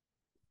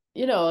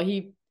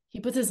he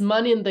puts his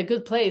money in the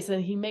good place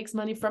and he makes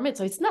money from it.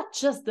 So it's not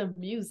just the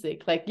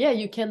music. Like, yeah,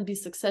 you can be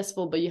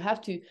successful, but you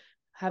have to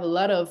have a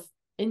lot of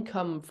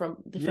income from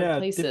different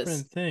places.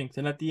 Different things.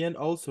 And at the end,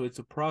 also, it's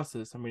a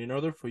process. I mean, in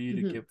order for you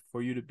to get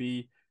for you to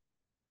be,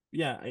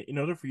 in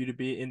order for you to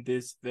be in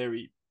this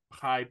very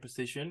high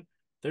position,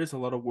 there's a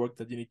lot of work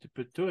that you need to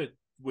put to it.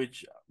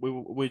 Which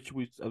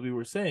as we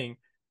were saying,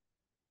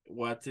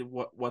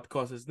 what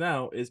causes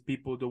now is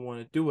people don't want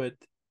to do it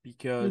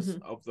because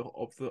of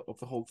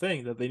the whole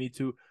thing, that they need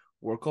to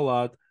work a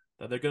lot,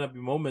 that there are gonna be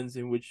moments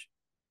in which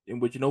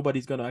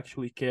nobody's gonna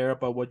actually care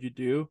about what you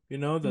do,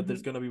 that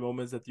there's gonna be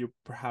moments that you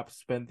perhaps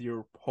spend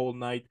your whole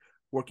night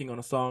working on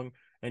a song,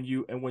 and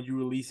when you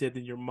release it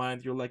in your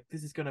mind, you're like,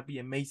 this is gonna be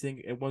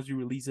amazing, and once you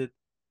release it,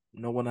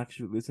 no one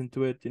actually listened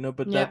to it,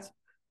 but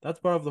that's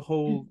part of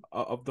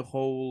the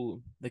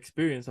whole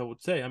experience, I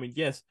would say. I mean,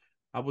 yes,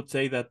 I would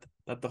say that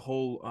the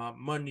whole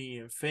money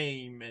and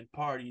fame and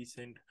parties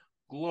and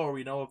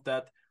glory and all of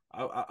that,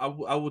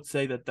 I would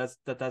say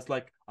that's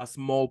like a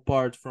small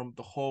part from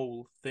the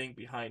whole thing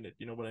behind it.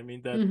 You know what I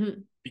mean? That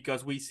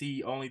because we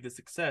see only the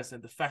success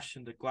and the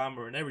fashion, the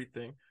glamour and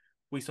everything,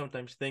 we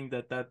sometimes think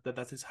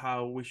that is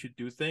how we should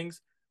do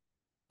things.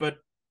 But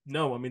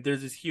no, I mean,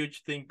 there's this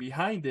huge thing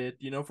behind it.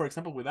 For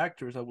example, with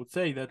actors, I would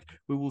say that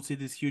we will see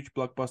this huge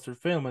blockbuster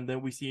film, and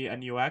then we see a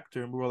new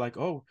actor, and we're like,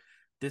 oh,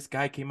 this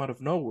guy came out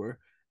of nowhere.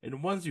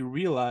 And once you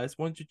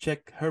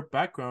check her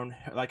background,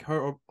 like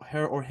her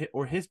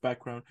or his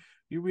background,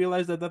 you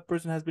realize that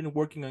person has been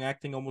working on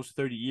acting almost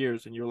 30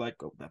 years, and you're like,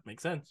 oh, that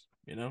makes sense,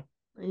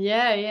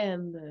 Yeah,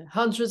 and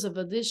hundreds of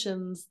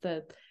auditions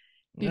that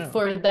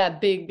before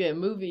that big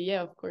movie.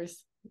 Yeah, of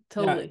course,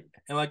 totally. Yeah.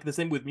 And like the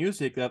same with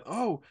music, that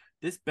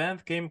this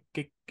band came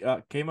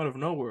out of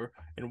nowhere,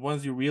 and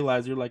once you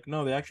realize, you're like,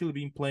 no, they actually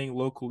been playing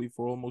locally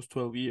for almost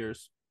 12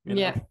 years.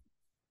 Yeah,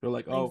 you're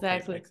like, oh,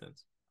 exactly. okay, makes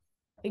sense.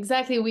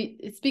 Exactly. I think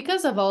it's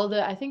because of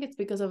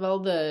all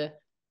the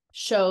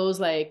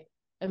shows like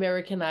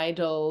American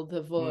Idol,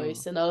 The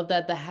Voice, and all of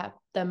that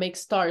that make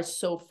stars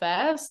so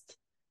fast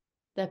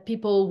that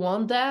people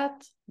want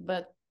that,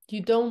 but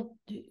you don't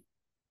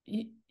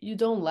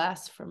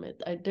last from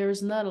it.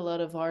 There's not a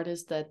lot of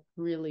artists that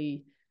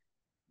really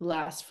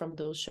last from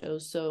those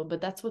shows. So,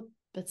 but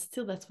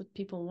still, that's what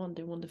people want.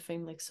 They want the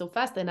fame like so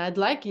fast, and I'd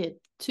like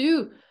it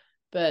too,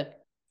 but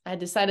I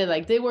decided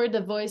like they were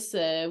The Voice.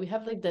 We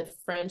have like the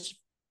French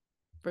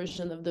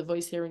version of The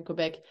Voice here in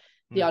Quebec.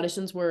 The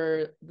auditions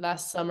were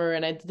last summer,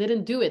 and I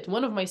didn't do it.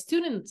 One of my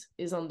students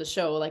is on the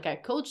show. Like, I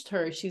coached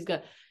her. She's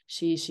in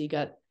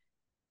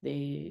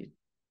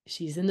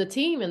the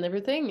team and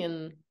everything,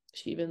 and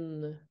she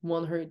even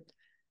won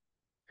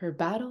her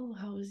battle.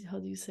 How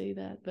do you say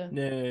that? But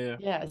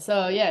yeah.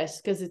 So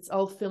yes, because it's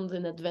all filmed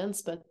in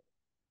advance, but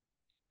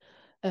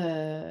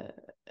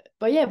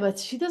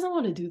she doesn't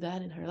want to do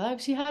that in her life.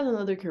 She has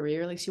another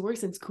career. Like, she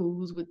works in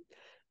schools with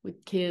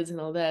kids and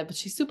all that, but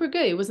she's super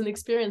good. It was an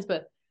experience,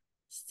 but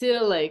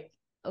still, like,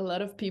 a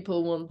lot of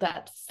people want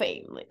that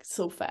fame like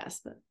so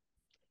fast. But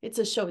it's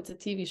a show, it's a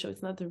TV show,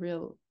 it's not the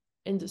real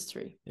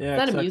industry. Yeah, it's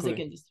not exactly. a music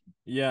industry.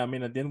 Yeah, I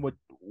mean, at the end,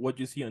 what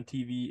you see on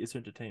TV is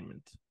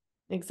entertainment.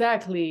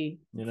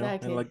 Exactly.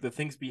 And like the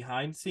things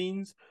behind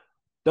scenes,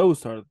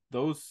 those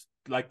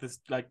like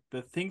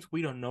the things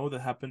we don't know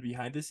that happen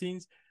behind the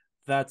scenes.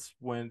 That's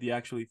when the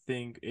actually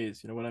thing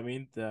is. You know what I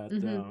mean?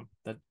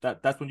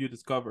 That's when you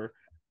discover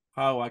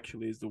how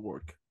actually is the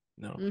work.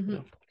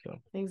 So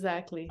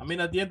exactly. I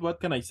mean, at the end, what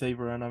can I say,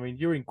 Veron? I mean,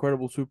 you're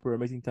incredible, super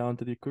amazing,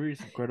 talented. Your career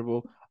is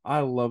incredible. I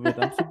love it.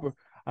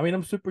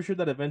 I'm super sure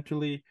that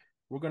eventually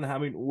we're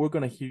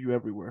gonna hear you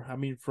everywhere. I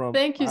mean,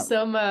 thank you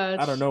so much.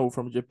 I don't know,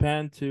 from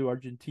Japan to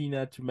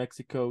Argentina to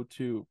Mexico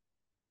to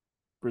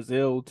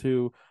Brazil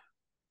to,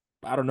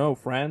 I don't know,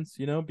 France.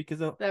 Because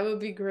that would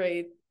be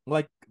great.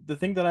 Like, the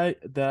thing that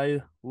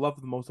I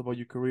love the most about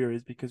your career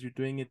is because you're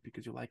doing it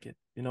because you like it.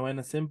 And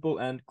as simple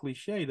and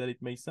cliche that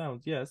it may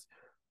sound, yes,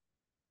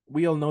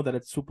 we all know that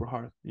it's super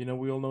hard. We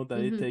all know that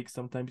it takes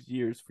sometimes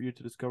years for you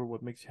to discover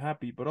what makes you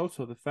happy, but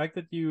also the fact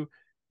that you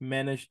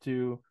manage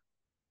to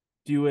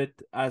do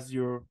it as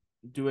your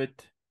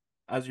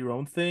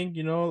own thing,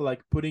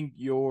 like putting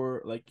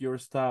your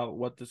style,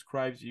 what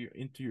describes you,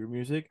 into your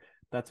music.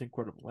 That's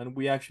incredible, and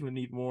we actually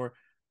need more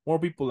more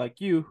people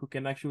like you who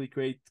can actually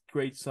create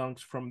great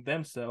songs from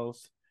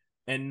themselves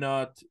and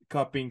not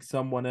copying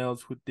someone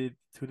else who did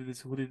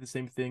the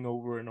same thing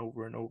over and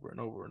over and over and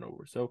over and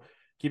over. So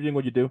keep doing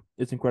what you do.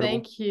 It's incredible.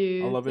 Thank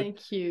you. I love it.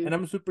 Thank you. And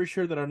I'm super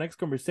sure that our next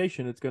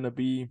conversation it's gonna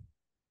be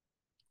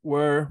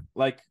where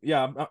like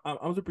yeah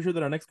I'm super sure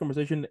that our next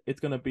conversation it's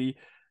gonna be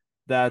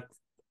that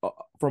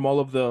from all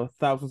of the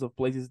thousands of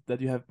places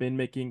that you have been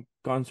making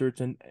concerts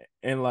and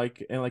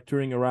like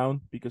touring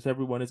around, because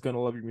everyone is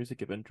gonna love your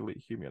music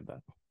eventually. Hear me on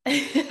that.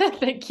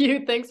 Thank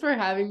you. Thanks for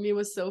having me. It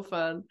was so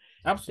fun.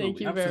 Absolutely.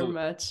 Thank you Absolutely.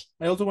 very much.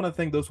 I also want to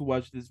thank those who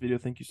watched this video.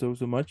 Thank you so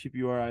much. If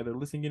you are either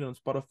listening in on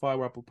Spotify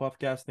or Apple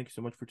Podcasts, thank you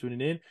so much for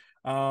tuning in.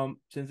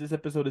 Since this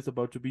episode is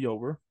about to be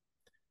over,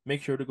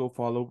 make sure to go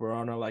follow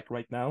Verona like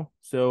right now.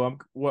 So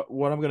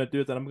what I'm gonna do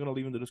is that I'm gonna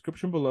leave in the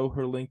description below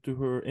her link to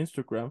her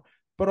Instagram,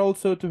 but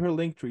also to her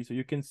Linktree, so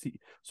you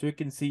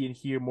can see and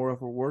hear more of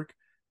her work.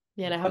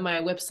 Yeah, and I have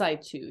my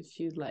website too, if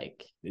you'd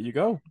like. There you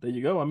go. There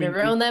you go. I mean,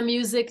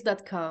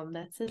 veronamusic.com.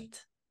 That's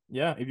it.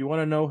 Yeah, if you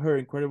want to know her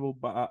incredible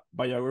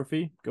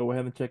biography, go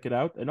ahead and check it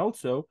out. And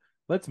also,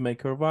 let's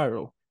make her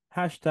viral.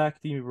 Hashtag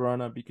Team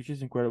Verona, because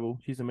she's incredible.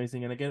 She's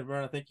amazing. And again,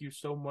 Verona, thank you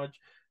so much.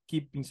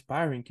 Keep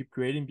inspiring, keep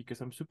creating, because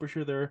I'm super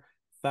sure there are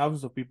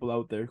thousands of people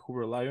out there who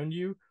rely on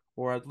you,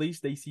 or at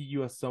least they see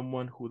you as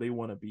someone who they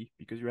want to be,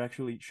 because you're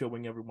actually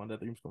showing everyone that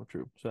dreams come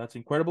true. So that's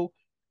incredible.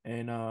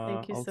 And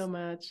thank you so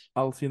much.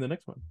 I'll see you in the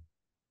next one.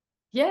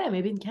 Yeah,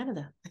 maybe in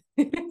Canada.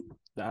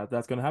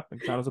 That's gonna happen.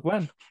 Sounds a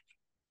plan.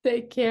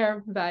 Take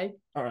care. Bye.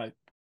 All right.